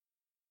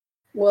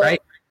 Well, right?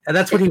 And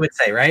that's what he would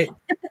say, right?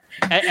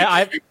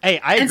 I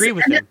agree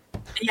with him.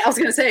 Yeah, I was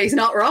going to say, he's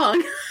not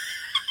wrong.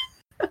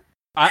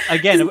 I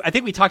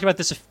think we talked about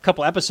this a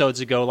couple episodes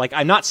ago. Like,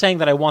 I'm not saying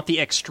that I want the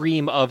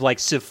extreme of, like,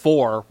 Civ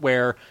 4,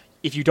 where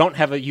if you don't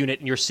have a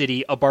unit in your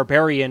city, a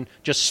barbarian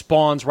just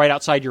spawns right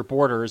outside your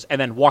borders and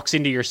then walks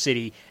into your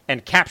city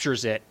and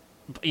captures it.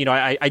 You know,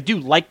 I do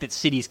like that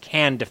cities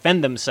can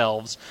defend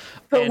themselves.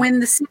 But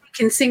when the city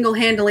can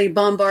single-handedly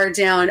bombard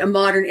down a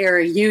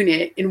modern-era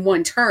unit in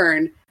one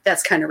turn,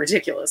 that's kind of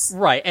ridiculous.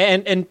 Right.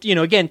 And you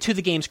know, again, to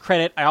the game's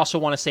credit, I also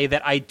want to say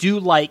that I do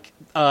like,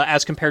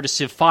 as compared to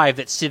Civ 5,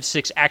 that Civ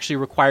 6 actually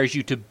requires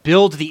you to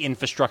build the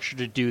infrastructure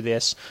to do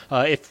this.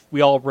 If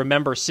we all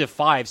remember Civ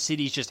 5,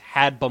 cities just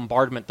had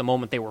bombardment the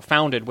moment they were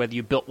founded, whether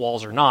you built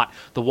walls or not.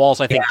 The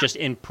walls, I think, just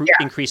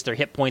increased their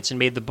hit points and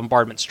made the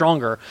bombardment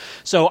stronger.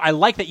 So I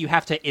like that you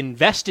have to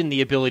invest in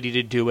the ability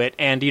to do it.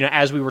 And, you know,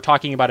 as we were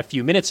talking about a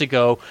few minutes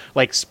ago,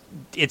 like,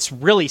 it's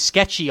really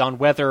sketchy on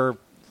whether,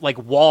 like,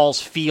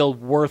 walls feel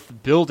worth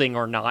building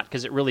or not,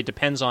 because it really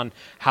depends on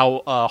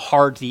how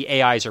hard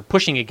the AIs are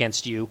pushing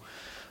against you.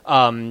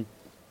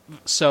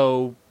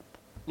 So,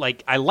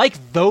 like, I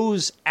like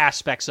those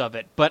aspects of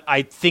it, but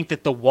I think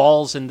that the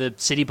walls and the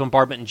city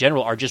bombardment in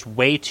general are just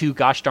way too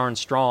gosh darn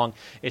strong,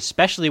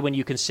 especially when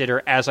you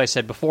consider, as I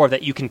said before,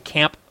 that you can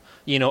camp,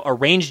 you know, a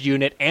ranged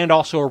unit and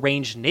also a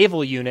ranged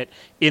naval unit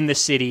in the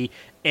city,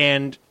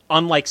 and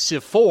unlike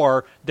Civ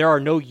 4, there are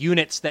no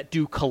units that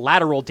do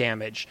collateral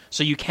damage,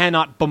 so you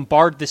cannot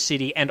bombard the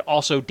city and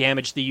also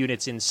damage the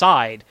units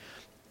inside.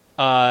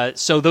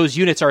 So those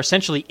units are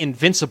essentially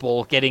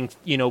invincible, getting,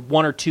 you know,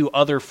 one or two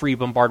other free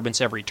bombardments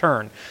every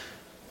turn.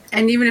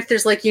 And even if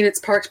there's, like,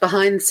 units parked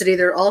behind the city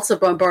that are also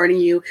bombarding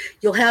you,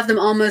 you'll have them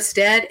almost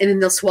dead, and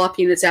then they'll swap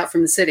units out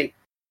from the city.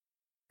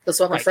 They'll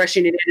swap a fresh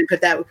unit in and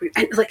put that...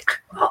 Like,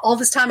 all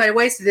this time I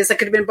wasted this, I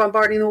could have been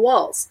bombarding the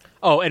walls.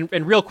 Oh,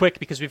 and real quick,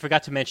 because we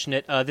forgot to mention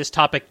it, this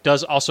topic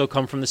does also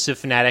come from the Civ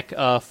Fanatic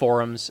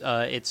forums.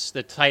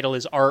 The title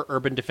is "Are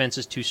Urban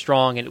Defenses Too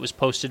Strong?" and it was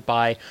posted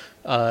by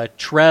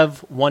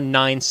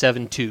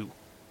Trev1972.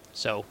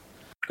 So,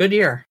 good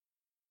year.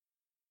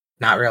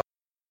 Not really.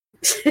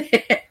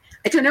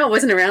 I don't know. It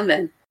wasn't around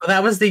then. Well,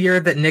 that was the year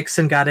that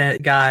Nixon got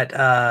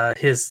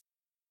his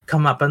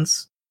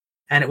comeuppance,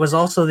 and it was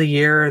also the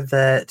year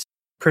that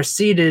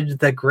preceded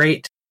the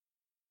great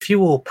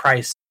fuel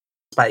price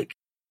spike.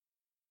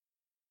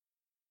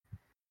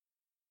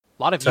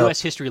 A lot of U.S.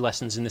 history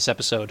lessons in this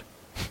episode.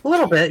 A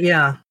little bit,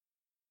 yeah.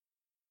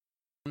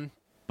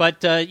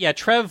 But,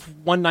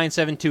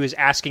 Trev1972 is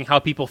asking how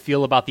people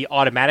feel about the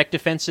automatic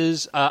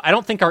defenses. I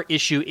don't think our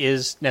issue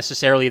is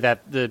necessarily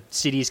that the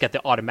cities get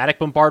the automatic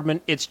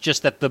bombardment. It's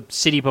just that the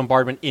city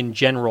bombardment in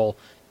general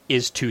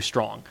is too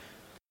strong.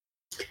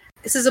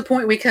 This is a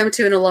point we come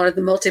to in a lot of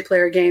the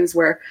multiplayer games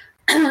where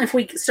if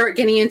we start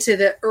getting into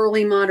the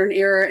early modern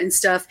era and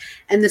stuff,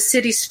 and the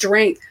city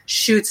strength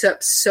shoots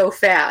up so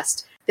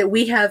fast that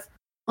we have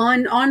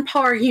on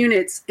par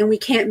units and we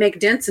can't make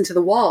dents into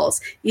the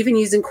walls, even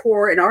using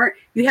core and art.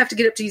 You have to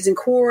get up to using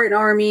core and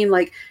army, and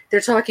like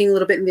they're talking a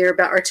little bit in there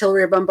about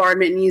artillery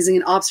bombardment and using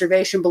an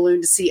observation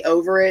balloon to see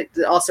over it.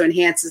 That also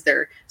enhances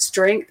their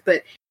strength,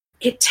 but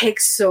it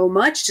takes so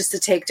much just to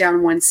take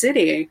down one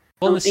city.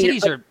 Well, the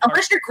cities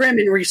unless you're grim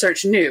and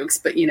research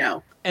nukes, but you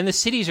know. And the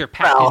cities are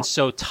packed in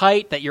so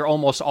tight that you're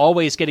almost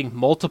always getting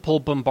multiple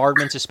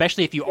bombardments,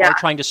 especially if you are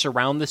trying to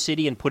surround the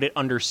city and put it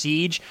under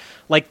siege.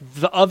 Like,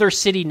 the other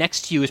city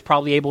next to you is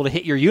probably able to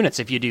hit your units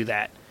if you do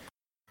that.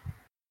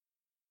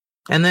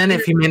 And then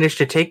if you manage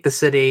to take the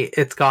city,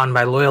 it's gone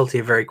by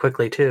loyalty very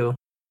quickly, too.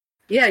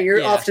 Yeah,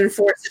 you're often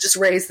forced to just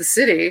raise the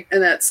city,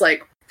 and that's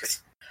like...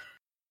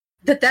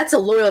 That's a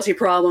loyalty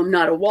problem,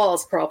 not a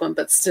walls problem,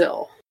 but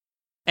still...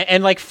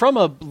 And like, from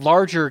a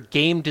larger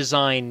game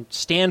design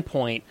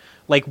standpoint,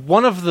 like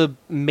one of the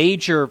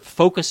major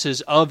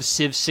focuses of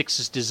Civ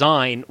 6's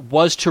design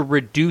was to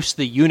reduce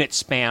the unit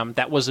spam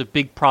that was a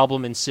big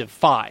problem in Civ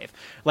 5.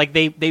 Like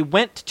they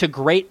went to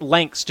great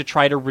lengths to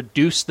try to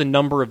reduce the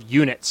number of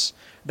units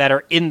that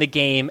are in the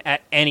game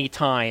at any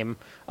time,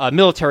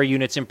 military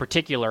units in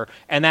particular,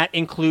 and that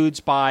includes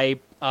by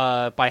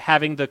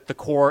having the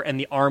core and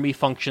the army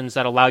functions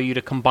that allow you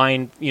to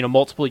combine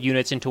multiple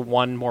units into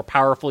one more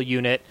powerful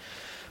unit,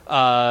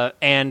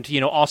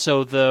 and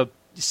also the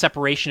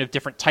separation of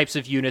different types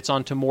of units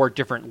onto more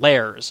different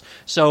layers.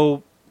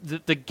 So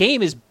the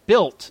game is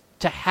built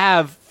to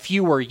have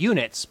fewer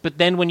units, but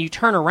then when you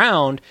turn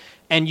around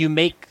and you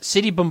make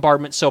city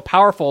bombardment so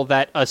powerful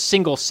that a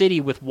single city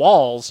with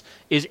walls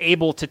is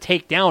able to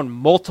take down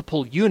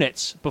multiple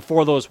units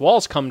before those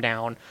walls come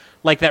down,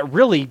 like that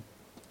really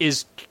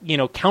is,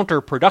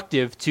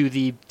 counterproductive to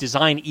the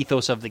design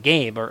ethos of the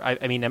game. Or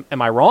I mean,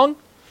 am I wrong?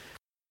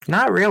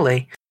 Not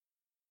really.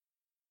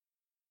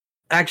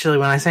 Actually,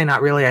 when I say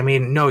not really, I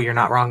mean, no, you're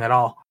not wrong at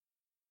all.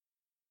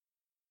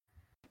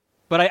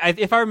 But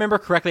if I remember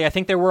correctly, I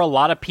think there were a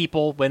lot of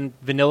people when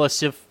Vanilla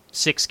Civ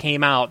 6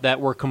 came out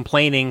that were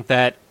complaining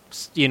that,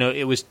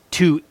 it was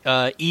too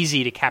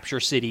easy to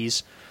capture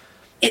cities.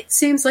 It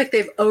seems like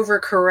they've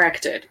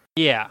overcorrected.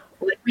 Yeah.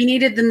 Like, we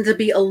needed them to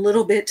be a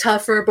little bit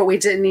tougher, but we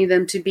didn't need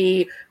them to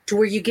be to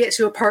where you get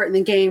to a part in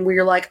the game where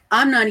you're like,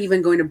 I'm not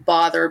even going to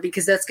bother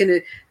because that's going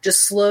to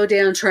just slow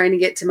down trying to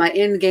get to my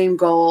end game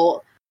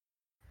goal.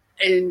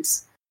 And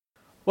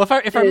well,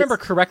 if I remember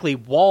correctly,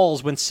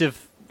 walls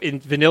in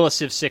Vanilla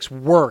Civ 6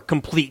 were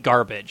complete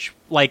garbage.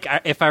 Like,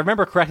 if I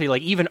remember correctly,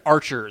 like even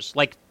archers,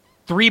 like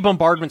 3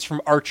 bombardments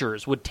from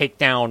archers would take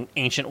down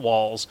ancient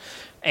walls,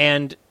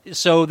 and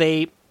so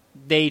they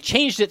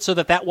changed it so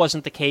that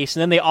wasn't the case,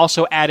 and then they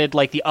also added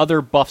like the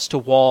other buffs to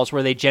walls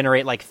where they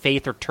generate like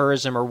faith or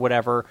tourism or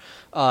whatever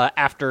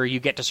after you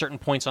get to certain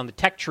points on the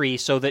tech tree,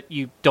 so that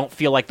you don't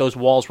feel like those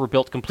walls were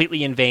built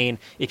completely in vain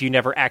if you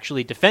never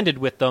actually defended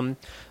with them.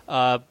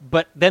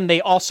 But then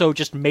they also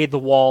just made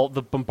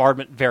the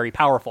bombardment very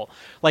powerful.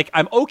 Like,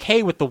 I'm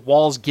okay with the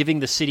walls giving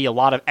the city a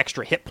lot of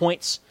extra hit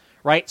points,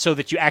 right? So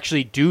that you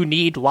actually do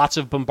need lots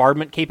of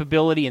bombardment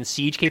capability and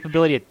siege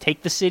capability to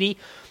take the city.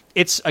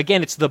 It's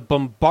the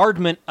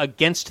bombardment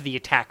against the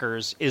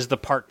attackers is the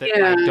part that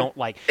I don't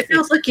like. It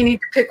feels like you need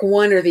to pick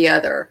one or the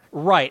other.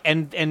 Right,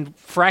 and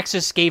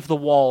Firaxis gave the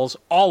walls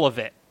all of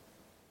it.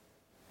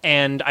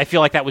 And I feel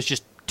like that was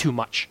just too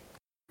much.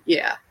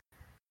 Yeah.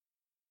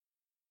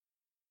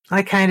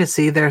 I kind of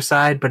see their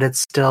side, but it's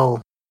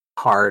still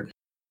hard.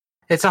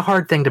 It's a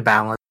hard thing to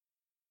balance.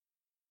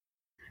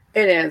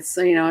 It is,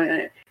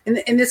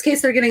 In this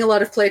case, they're getting a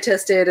lot of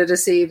playtest data to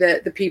see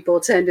that the people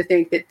tend to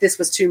think that this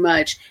was too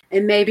much,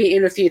 and maybe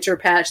in a future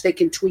patch they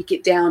can tweak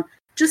it down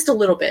just a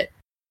little bit,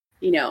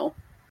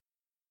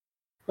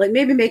 like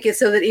maybe make it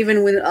so that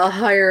even with a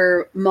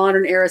higher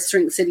modern era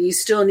strength city, you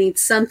still need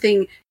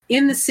something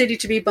in the city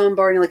to be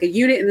bombarding, like a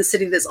unit in the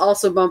city that's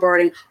also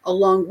bombarding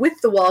along with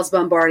the walls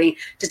bombarding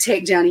to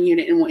take down a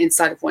unit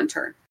inside of one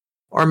turn.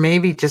 Or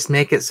maybe just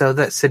make it so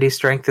that city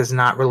strength is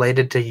not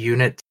related to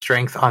unit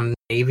strength on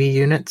Navy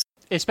units.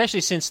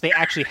 Especially since they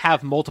actually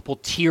have multiple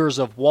tiers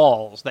of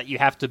walls that you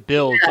have to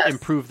build to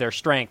improve their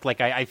strength. Like,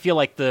 I feel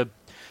like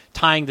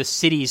tying the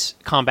city's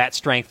combat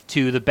strength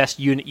to the best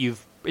unit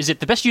is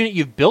it the best unit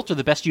you've built or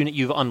the best unit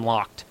you've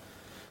unlocked?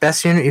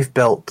 Best unit you've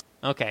built.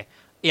 Okay.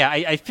 Yeah,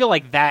 I feel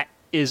like that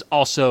is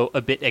also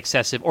a bit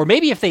excessive. Or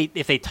maybe if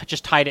they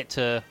just tied it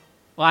to,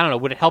 well, I don't know,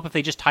 would it help if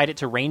they just tied it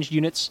to ranged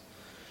units?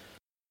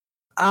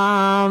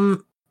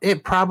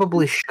 It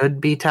probably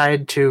should be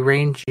tied to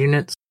ranged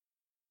units.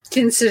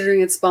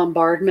 Considering its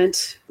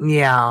bombardment.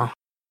 Yeah.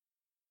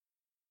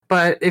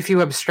 But if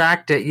you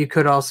abstract it, you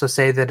could also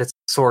say that it's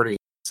sortie.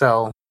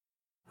 So,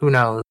 who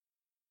knows?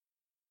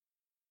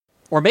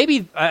 Or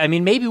maybe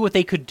what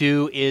they could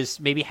do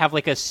is maybe have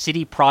like a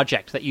city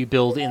project that you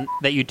do in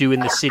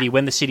the city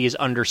when the city is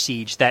under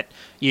siege that,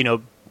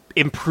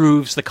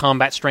 improves the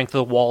combat strength of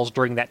the walls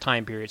during that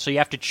time period. So you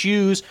have to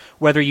choose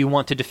whether you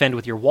want to defend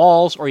with your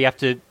walls or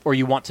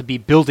you want to be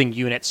building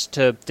units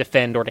to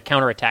defend or to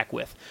counterattack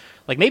with.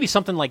 Like, maybe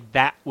something like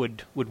that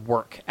would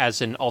work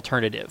as an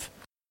alternative.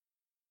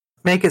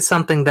 Make it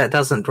something that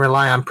doesn't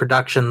rely on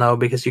production, though,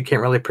 because you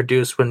can't really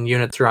produce when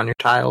units are on your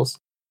tiles.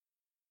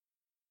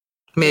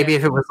 Maybe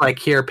if it was like,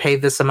 here, pay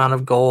this amount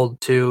of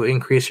gold to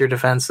increase your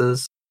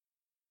defenses.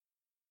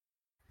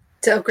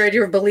 To upgrade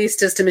your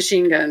ballistas to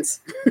machine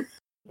guns.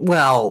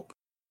 Well,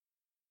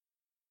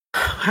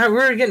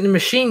 we're getting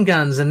machine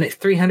guns in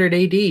 300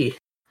 AD.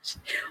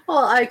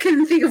 Well, I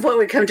couldn't think of what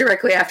would come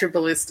directly after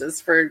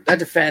ballistas for a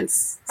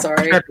defense.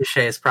 Sorry.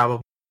 Trebuchets,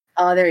 probably.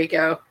 Oh, there you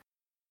go.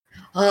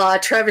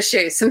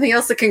 Trebuchets. Something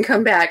else that can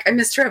come back. I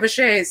miss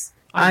trebuchets.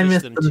 I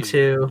miss them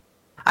too.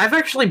 I've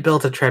actually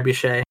built a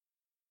trebuchet.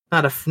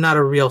 Not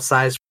a real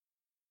size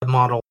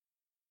model.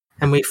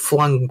 And we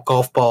flung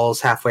golf balls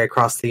halfway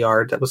across the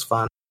yard. That was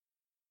fun.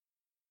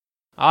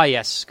 Ah,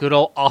 yes. Good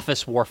old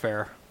office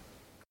warfare.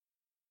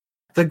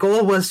 The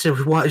goal was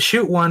to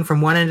shoot one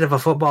from one end of a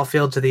football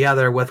field to the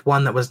other with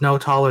one that was no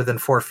taller than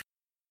 4 feet.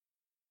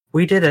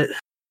 We did it.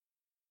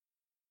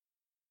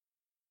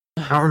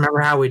 I don't remember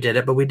how we did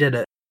it, but we did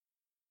it.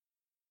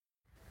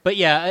 But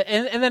yeah,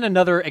 and then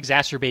another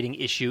exacerbating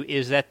issue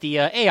is that the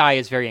AI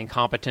is very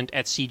incompetent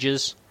at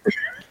sieges.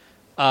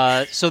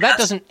 So that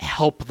doesn't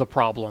help the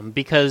problem,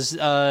 because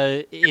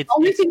the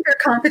only thing they're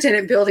competent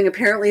at building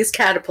apparently is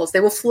catapults.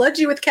 They will flood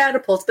you with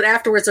catapults, but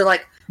afterwards they're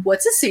like,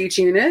 what's a siege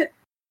unit?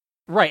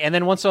 Right, and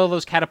then once all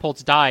those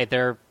catapults die,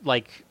 they're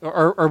like...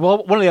 Or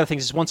well, one of the other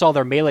things is once all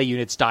their melee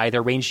units die,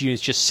 their ranged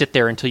units just sit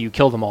there until you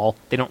kill them all.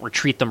 They don't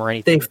retreat them or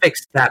anything. They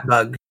fixed that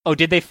bug. Oh,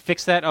 did they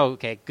fix that? Oh,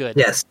 okay, good.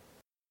 Yes.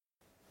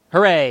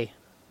 Hooray!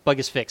 Bug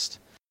is fixed.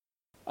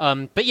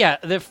 But yeah,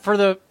 for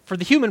the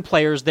human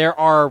players, there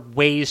are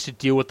ways to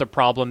deal with the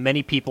problem.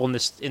 Many people in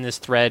this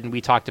thread, and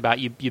we talked about,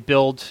 you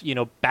build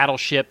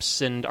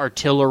battleships and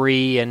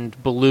artillery and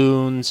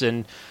balloons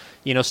and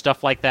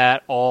stuff like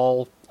that.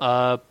 All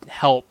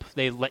help.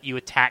 They let you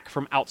attack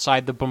from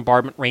outside the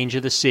bombardment range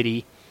of the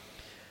city.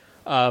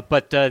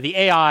 But the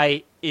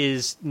AI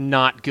is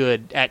not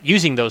good at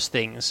using those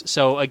things.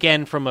 So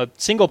again, from a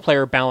single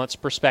player balance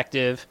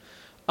perspective,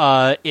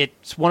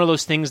 it's one of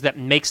those things that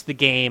makes the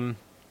game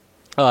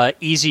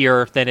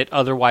easier than it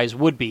otherwise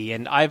would be.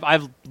 And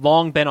I've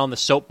long been on the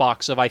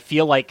soapbox of, I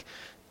feel like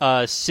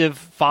Civ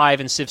 5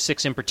 and Civ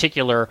 6 in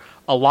particular,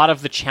 a lot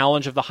of the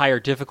challenge of the higher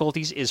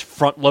difficulties is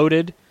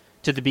front-loaded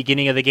to the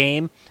beginning of the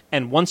game,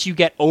 and once you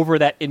get over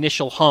that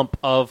initial hump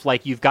of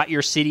you've got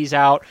your cities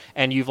out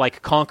and you've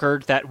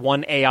conquered that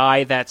one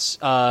AI that's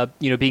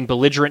being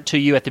belligerent to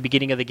you at the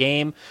beginning of the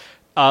game,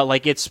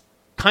 it's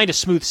kind of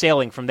smooth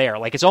sailing from there.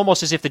 It's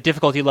almost as if the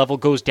difficulty level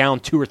goes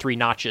down 2 or 3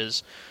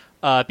 notches,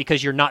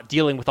 because you're not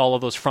dealing with all of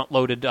those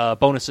front-loaded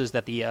bonuses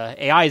that the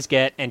AIs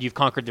get, and you've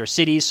conquered their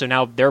cities, so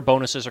now their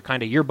bonuses are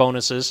kind of your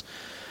bonuses.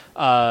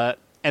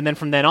 And then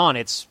from then on,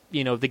 it's,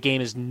 the game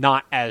is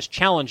not as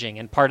challenging,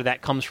 and part of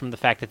that comes from the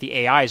fact that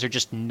the AIs are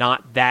just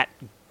not that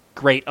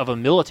great of a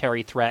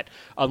military threat,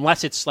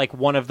 unless it's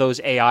one of those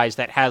AIs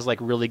that has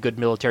really good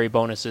military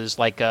bonuses,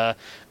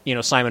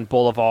 Simon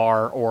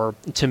Bolivar or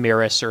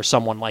Tamiris or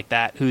someone like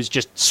that, who's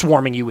just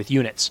swarming you with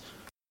units.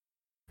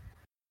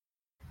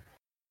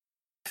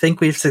 I think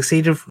we've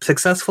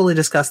successfully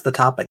discussed the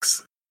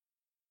topics.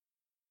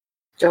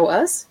 Go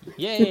us?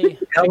 Yay!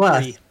 Go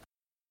us.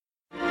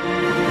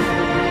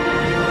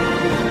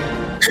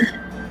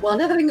 Well,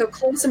 now that we can go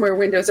close some more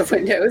windows of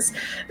Windows,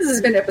 this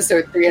has been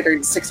episode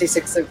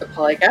 366 of the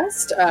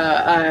PolyCast.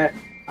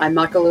 I'm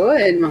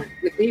Makalua, and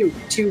with me,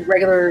 2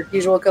 regular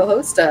usual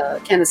co-hosts,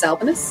 Candace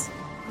Albinus.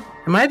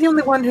 Am I the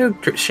only one who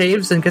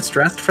shaves and gets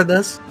dressed for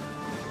this?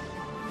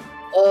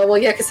 Well,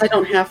 yeah, because I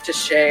don't have to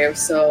shave,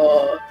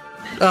 so...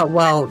 Oh,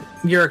 well,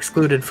 you're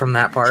excluded from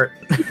that part.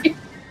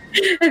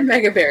 And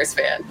Mega Bears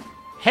fan.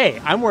 Hey,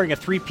 I'm wearing a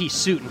 3-piece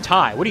suit and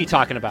tie. What are you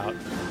talking about?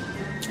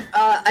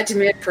 I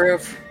demand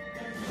proof.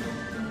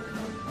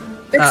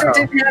 Picture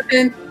didn't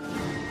happen.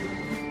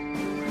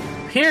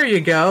 Here you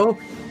go.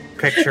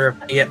 Picture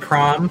of me at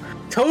prom.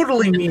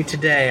 Totally me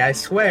today, I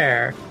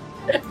swear.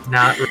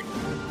 Not.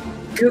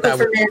 Google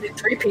for man in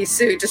 3-piece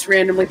suit just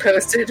randomly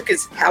posted,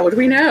 because how would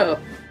we know?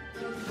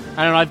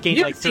 I don't know, I've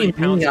gained 30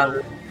 pounds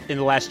in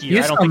the last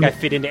year. I don't think I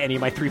fit into any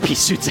of my 3-piece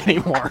suits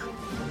anymore.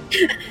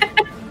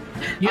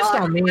 You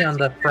saw me on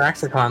the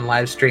Firaxicon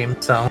live stream,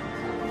 so...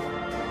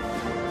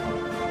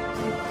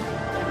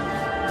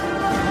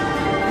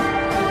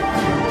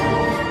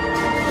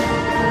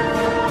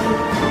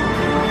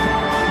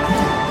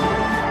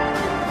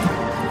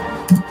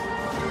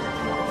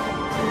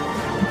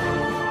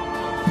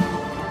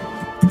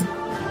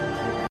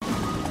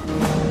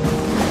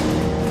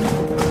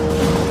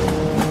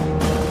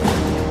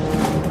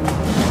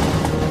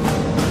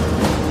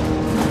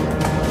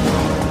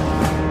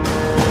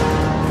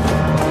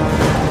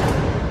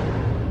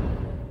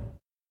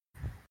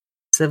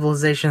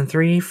 Civilization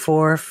 3,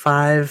 4,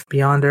 5,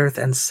 Beyond Earth,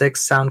 and 6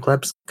 sound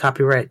clips.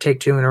 Copyright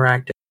Take-Two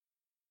Interactive.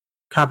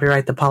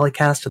 Copyright the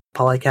PolyCast at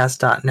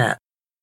polycast.net.